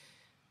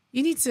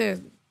you need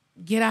to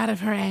get out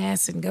of her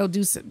ass and go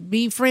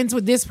be friends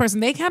with this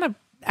person. They kind of,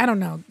 I don't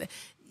know.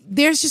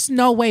 There's just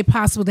no way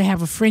possible to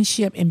have a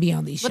friendship and be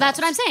on these shows. Well, that's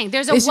what I'm saying.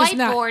 There's a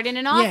whiteboard in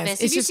an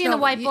office. Have you seen the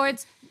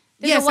whiteboards?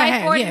 There's a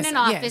whiteboard in an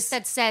office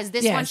that says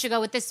this one should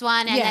go with this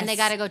one, and then they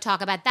got to go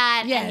talk about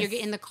that. And you're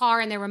in the car,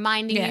 and they're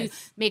reminding you,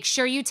 make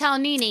sure you tell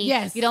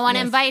NeNe you don't want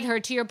to invite her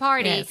to your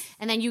party.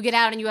 And then you get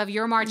out and you have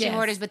your marching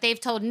orders, but they've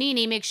told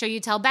NeNe, make sure you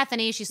tell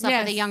Bethany she slept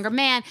with a younger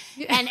man,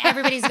 and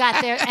everybody's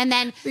got their, and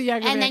then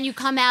then you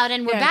come out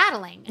and we're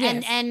battling,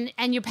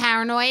 and you're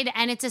paranoid,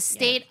 and it's a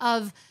state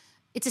of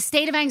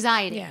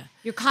anxiety. Yeah.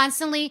 You're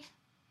constantly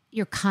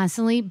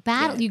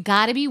battling. You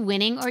got to be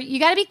winning, or you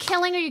got to be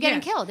killing, or you're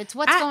getting killed. It's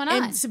what's going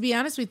on. And to be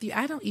honest with you,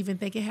 I don't even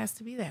think it has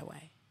to be that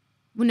way.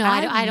 No,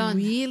 I don't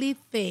really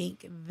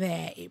think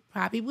that it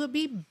probably would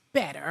be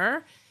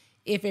better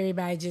if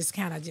everybody just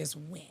kind of just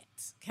went.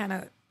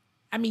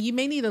 I mean, you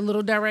may need a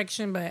little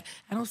direction, but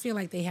I don't feel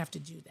like they have to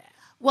do that.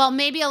 Well,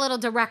 maybe a little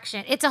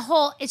direction.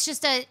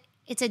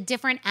 It's a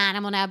different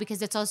animal now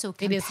because it's also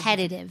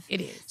competitive. It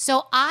is.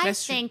 So I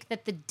think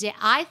that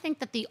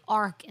the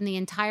arc in the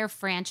entire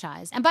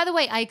franchise, and by the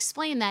way, I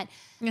explained that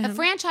a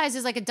franchise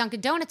is like a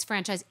Dunkin' Donuts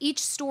franchise. Each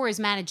store is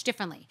managed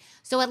differently.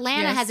 So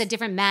Atlanta has a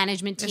different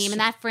management team, and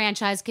that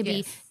franchise could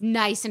be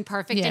nice and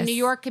perfect, and New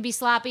York could be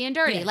sloppy and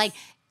dirty. Like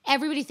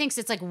everybody thinks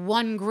it's like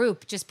one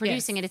group just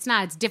producing it. It's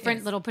not. It's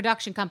different little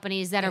production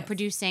companies that are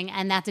producing,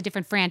 and that's a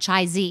different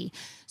franchisee.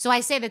 So I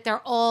say that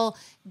they're all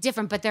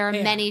different, but there are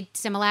many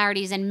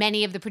similarities, and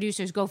many of the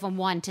producers go from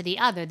one to the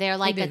other. They're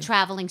like a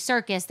traveling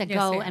circus that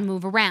go and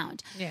move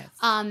around. Yes.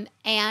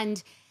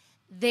 And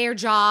their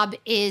job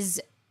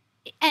is,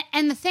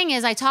 and the thing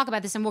is, I talk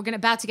about this, and we're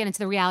about to get into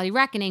the reality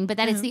reckoning, but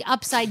that it's the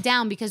upside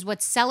down, because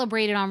what's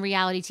celebrated on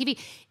reality TV,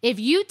 if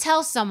you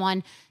tell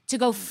someone to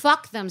go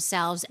fuck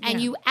themselves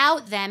and you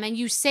out them and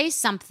you say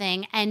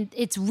something and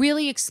it's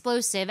really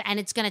explosive and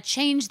it's going to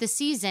change the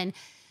season,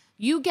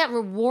 you get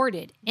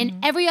rewarded in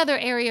every other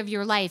area of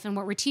your life. And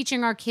what we're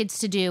teaching our kids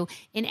to do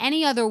in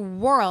any other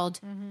world,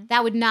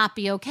 that would not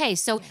be okay.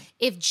 So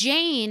if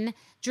Jane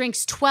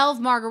drinks 12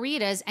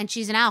 margaritas and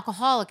she's an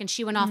alcoholic and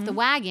she went off the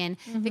wagon,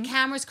 the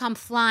cameras come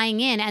flying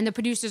in and the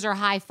producers are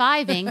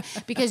high-fiving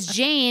because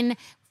Jane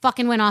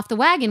fucking went off the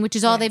wagon, which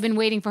is all they've been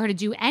waiting for her to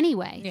do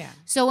anyway. Yeah.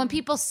 So when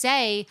people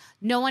say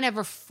no one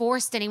ever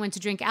forced anyone to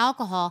drink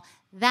alcohol,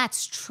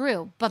 that's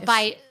true. But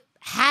by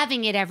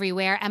having it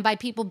everywhere and by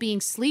people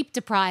being sleep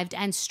deprived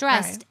and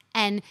stressed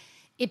and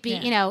it be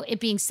it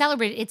being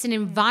celebrated, it's an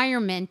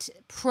environment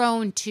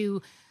prone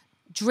to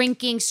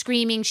drinking,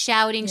 screaming,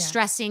 shouting,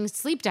 stressing,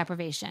 sleep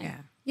deprivation.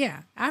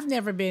 Yeah. I've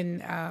never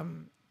been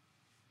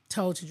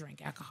told to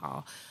drink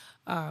alcohol.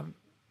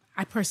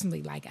 I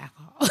personally like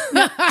alcohol.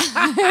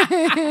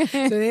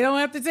 So they don't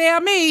have to tell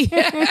me.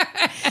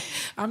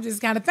 I'm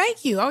just kind of,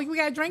 thank you. Oh, we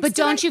got to drink. But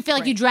don't you feel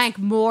like you drank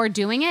more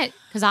doing it?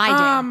 Because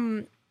I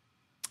did.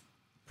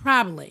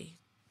 Probably.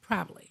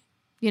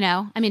 You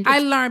know, I mean, I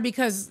learned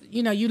because,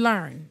 you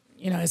learn,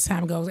 as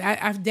time goes.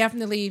 I've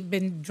definitely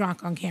been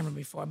drunk on camera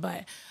before,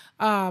 but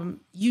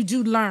you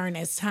do learn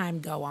as time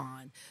go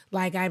on.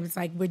 Like I was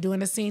like, we're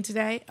doing a scene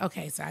today.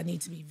 Okay, so I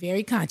need to be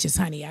very conscious,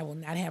 honey. I will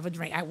not have a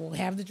drink. I will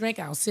have the drink.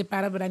 I'll sip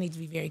out of it, but I need to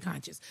be very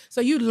conscious.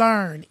 So you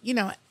learn,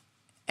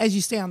 as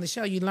you stay on the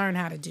show, you learn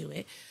how to do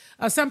it.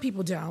 Some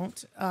people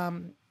don't.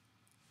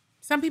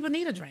 Some people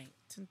need a drink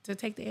to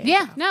take the edge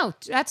off. No,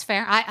 that's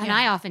fair.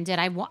 I often did.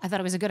 I thought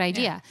it was a good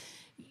idea.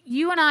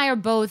 You and I are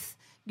both,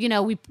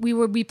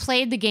 we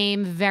played the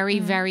game very,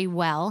 very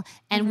well.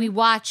 And we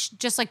watched,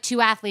 just like two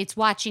athletes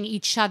watching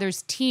each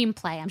other's team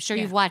play. I'm sure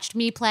you've watched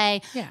me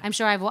play. Yeah. I'm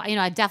sure I've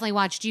definitely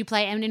watched you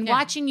play. And in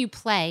watching you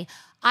play,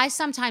 I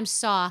sometimes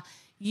saw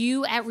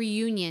you at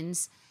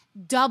reunions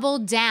double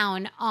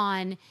down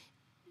on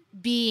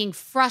being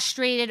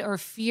frustrated or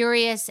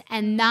furious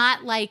and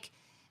not like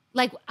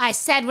I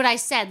said what I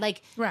said.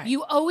 Like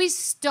you always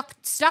stuck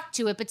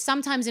to it, but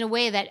sometimes in a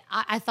way that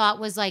I thought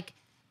was like,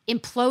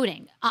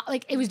 imploding.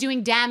 Like it was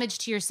doing damage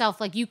to yourself.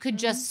 Like you could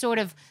just sort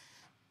of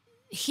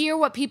hear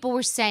what people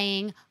were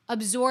saying,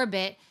 absorb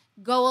it,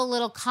 go a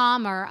little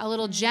calmer, a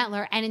little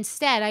gentler. And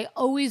instead, I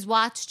always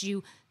watched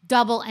you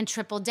double and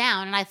triple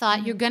down. And I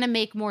thought, you're going to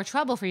make more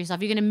trouble for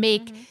yourself. You're going to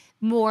make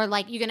more,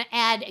 like, you're going to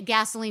add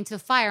gasoline to the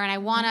fire. And I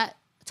want to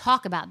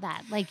talk about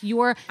that. Like,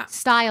 your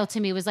style to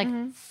me was like,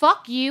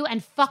 fuck you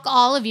and fuck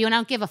all of you. And I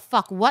don't give a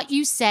fuck what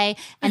you say.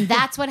 And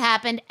that's what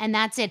happened. And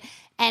that's it.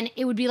 And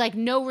it would be like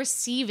no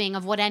receiving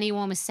of what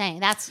anyone was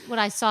saying. That's what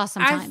I saw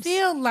sometimes. I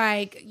feel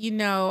like,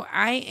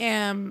 I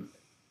am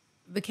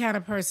the kind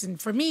of person,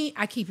 for me,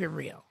 I keep it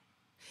real.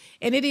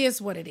 And it is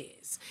what it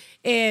is.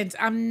 And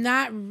I'm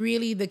not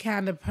really the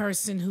kind of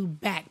person who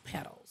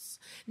backpedals.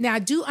 Now, I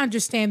do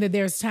understand that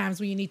there's times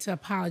when you need to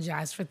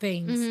apologize for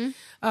things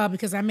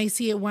because I may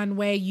see it one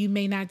way, you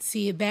may not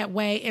see it that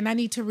way, and I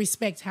need to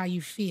respect how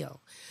you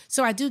feel.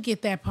 So I do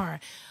get that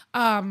part.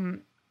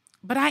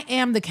 But I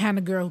am the kind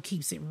of girl who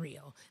keeps it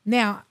real.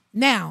 Now,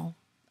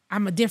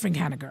 I'm a different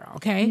kind of girl,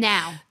 okay?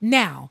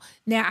 Now,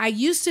 I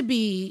used to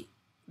be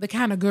the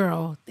kind of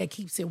girl that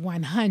keeps it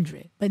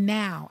 100, but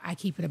now I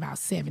keep it about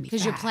 75.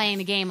 Because you're playing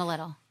the game a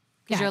little.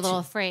 Because you're a little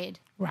afraid.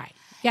 Right.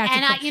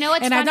 And you know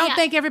what's funny? I don't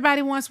think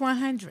everybody wants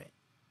 100.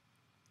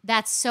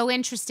 That's so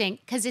interesting.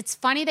 Because it's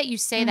funny that you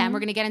say that, and we're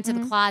going to get into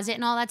the closet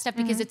and all that stuff,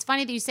 because it's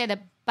funny that you say that.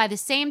 By the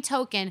same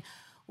token,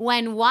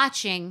 when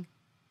watching,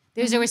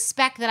 there's a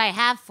respect that I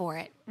have for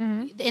it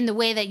in the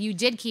way that you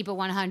did keep it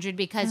 100,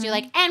 because you're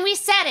like, and we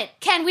said it.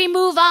 Can we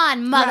move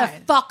on,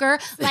 motherfucker?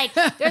 Right.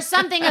 Like, there's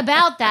something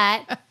about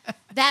that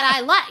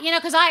I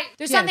like, because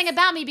there's something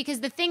about me, because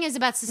the thing is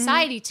about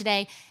society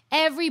today,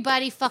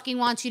 everybody fucking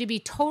wants you to be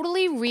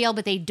totally real,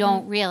 but they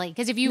don't really.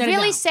 Because if you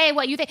really say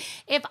what you think,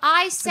 if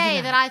I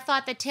say that I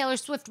thought that Taylor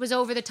Swift was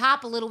over the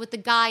top a little with the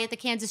guy at the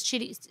Kansas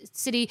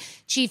City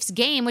Chiefs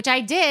game, which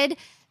I did,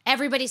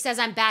 everybody says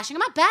I'm bashing. I'm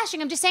not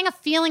bashing. I'm just saying a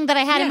feeling that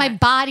I had in my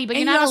body, but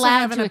you're not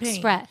allowed to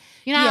express.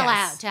 You're not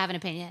allowed to have an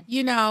opinion.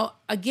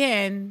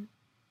 Again,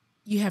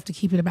 you have to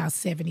keep it about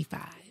 75.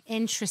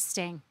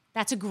 Interesting.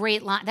 That's a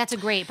great line. That's a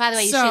great. By the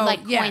way, you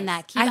should coin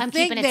that. I'm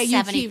keeping it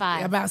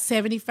 75. About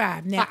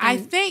 75. Now, I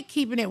think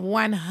keeping it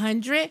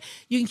 100,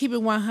 you can keep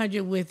it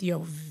 100 with your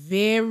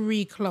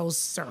very close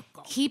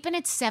circle. Keeping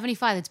it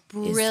 75. That's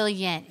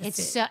brilliant.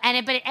 It's so and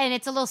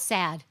it's a little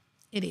sad.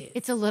 It is.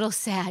 It's a little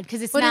sad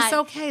because it's but not. But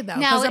it's okay though,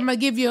 because I'm gonna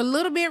give you a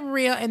little bit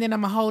real, and then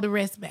I'm gonna hold the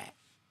rest back.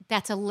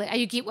 That's are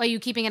you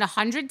keeping it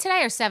 100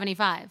 today or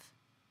 75?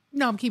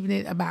 No, I'm keeping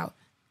it about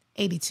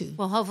 82.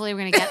 Well, hopefully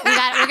we're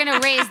gonna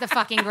raise the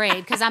fucking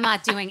grade, because I'm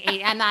not doing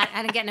 8. I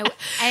didn't get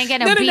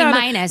no B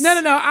minus. No.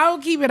 I'll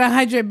keep it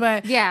 100,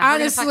 but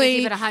honestly,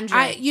 keep it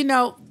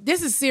 100.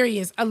 This is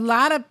serious. A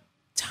lot of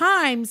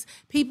times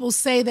people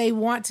say they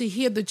want to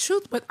hear the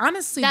truth, but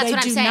honestly, that's they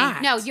what do I'm saying.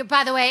 not. No,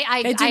 by the way, I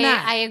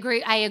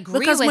agree. I agree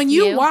because with when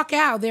you walk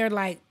out, they're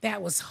like,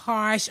 "That was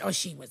harsh," or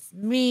 "She was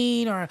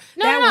mean," or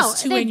 "That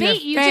was too they in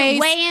beat your you face." to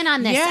weigh in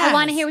on this. Yes. I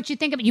want to hear what you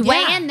think of it. You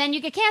weigh in, then you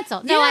get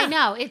canceled. No, I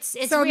know. It's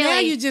so really. Now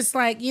you just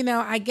like,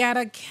 I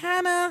gotta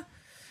kind of.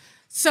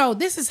 So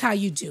this is how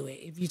you do it.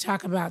 If you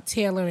talk about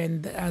Taylor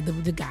and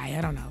the guy,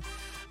 I don't know.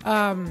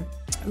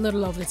 A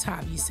little over the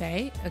top, you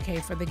say. Okay,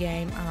 for the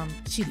game.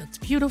 She looked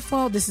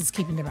beautiful. This is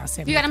keeping it about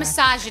 75. You got to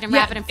massage it and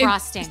wrap it in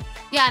frosting.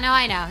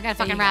 I know. You got to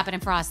fucking wrap it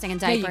in frosting and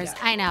diapers.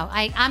 I know.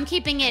 I'm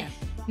keeping it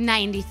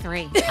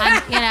 93.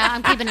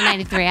 I'm keeping it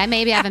 93. I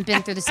maybe haven't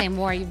been through the same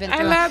war you've been through.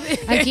 I love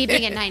it. I'm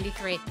keeping it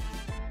 93.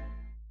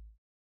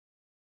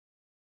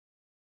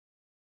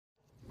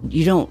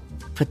 You don't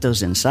put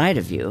those inside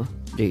of you,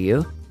 do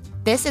you?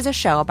 This is a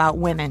show about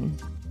women.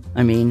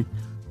 I mean,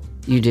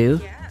 you do?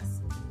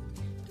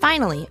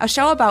 Finally, a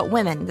show about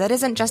women that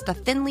isn't just a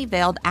thinly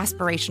veiled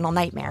aspirational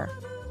nightmare.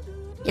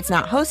 It's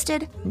not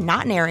hosted,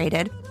 not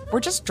narrated. We're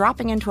just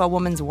dropping into a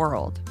woman's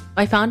world.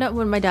 I found out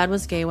when my dad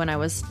was gay when I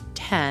was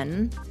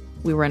 10.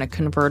 We were in a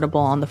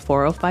convertible on the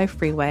 405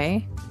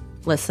 freeway,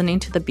 listening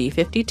to the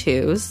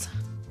B-52s.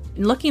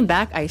 And looking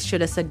back, I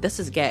should have said, this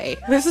is gay.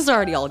 This is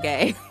already all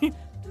gay.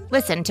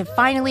 Listen to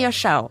Finally a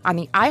Show on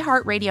the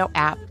iHeartRadio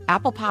app,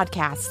 Apple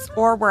Podcasts,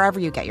 or wherever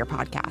you get your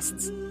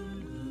podcasts.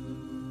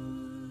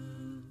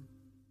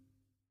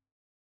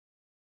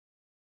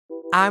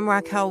 I'm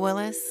Raquel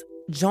Willis.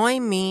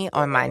 Join me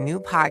on my new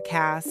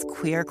podcast,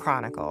 Queer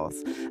Chronicles,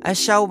 a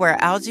show where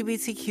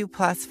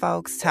LGBTQ+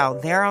 folks tell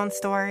their own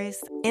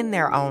stories in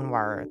their own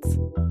words.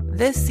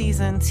 This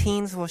season,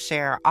 teens will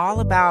share all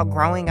about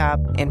growing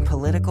up in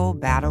political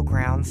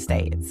battleground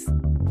states.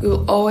 We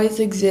will always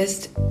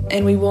exist,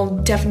 and we will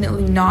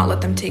definitely not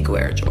let them take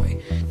away our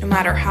joy, no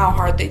matter how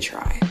hard they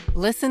try.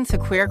 Listen to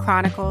Queer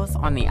Chronicles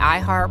on the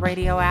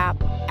iHeartRadio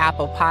app,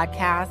 Apple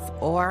Podcasts,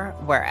 or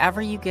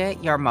wherever you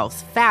get your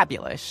most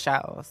fabulous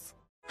shows.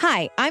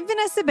 Hi, I'm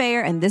Vanessa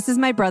Bayer, and this is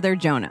my brother,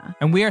 Jonah.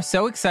 And we are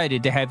so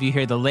excited to have you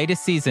hear the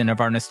latest season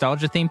of our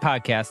nostalgia-themed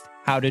podcast,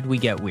 How Did We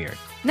Get Weird?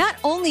 Not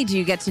only do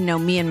you get to know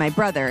me and my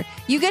brother,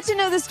 you get to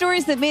know the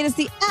stories that made us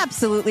the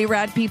absolutely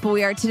rad people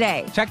we are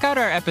today. Check out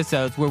our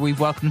episodes where we've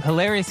welcomed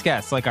hilarious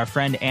guests like our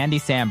friend Andy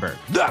Samberg.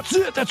 That's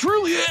it. That's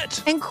really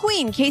it. And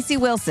Queen Casey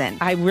Wilson.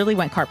 I really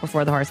went cart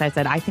before the horse. I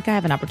said, I think I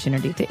have an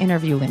opportunity to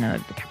interview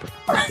Leonardo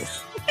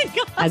DiCaprio.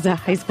 As a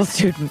high school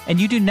student. And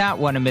you do not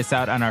want to miss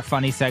out on our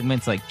funny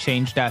segments like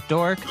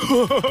Change.dork.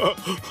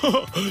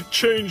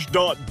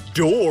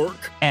 Change.dork.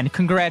 And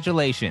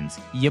congratulations,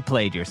 you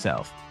played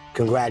yourself.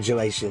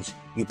 Congratulations,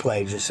 you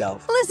played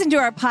yourself. Listen to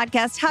our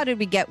podcast, How Did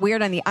We Get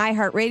Weird, on the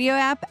iHeartRadio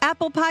app,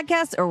 Apple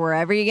Podcasts, or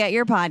wherever you get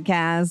your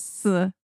podcasts.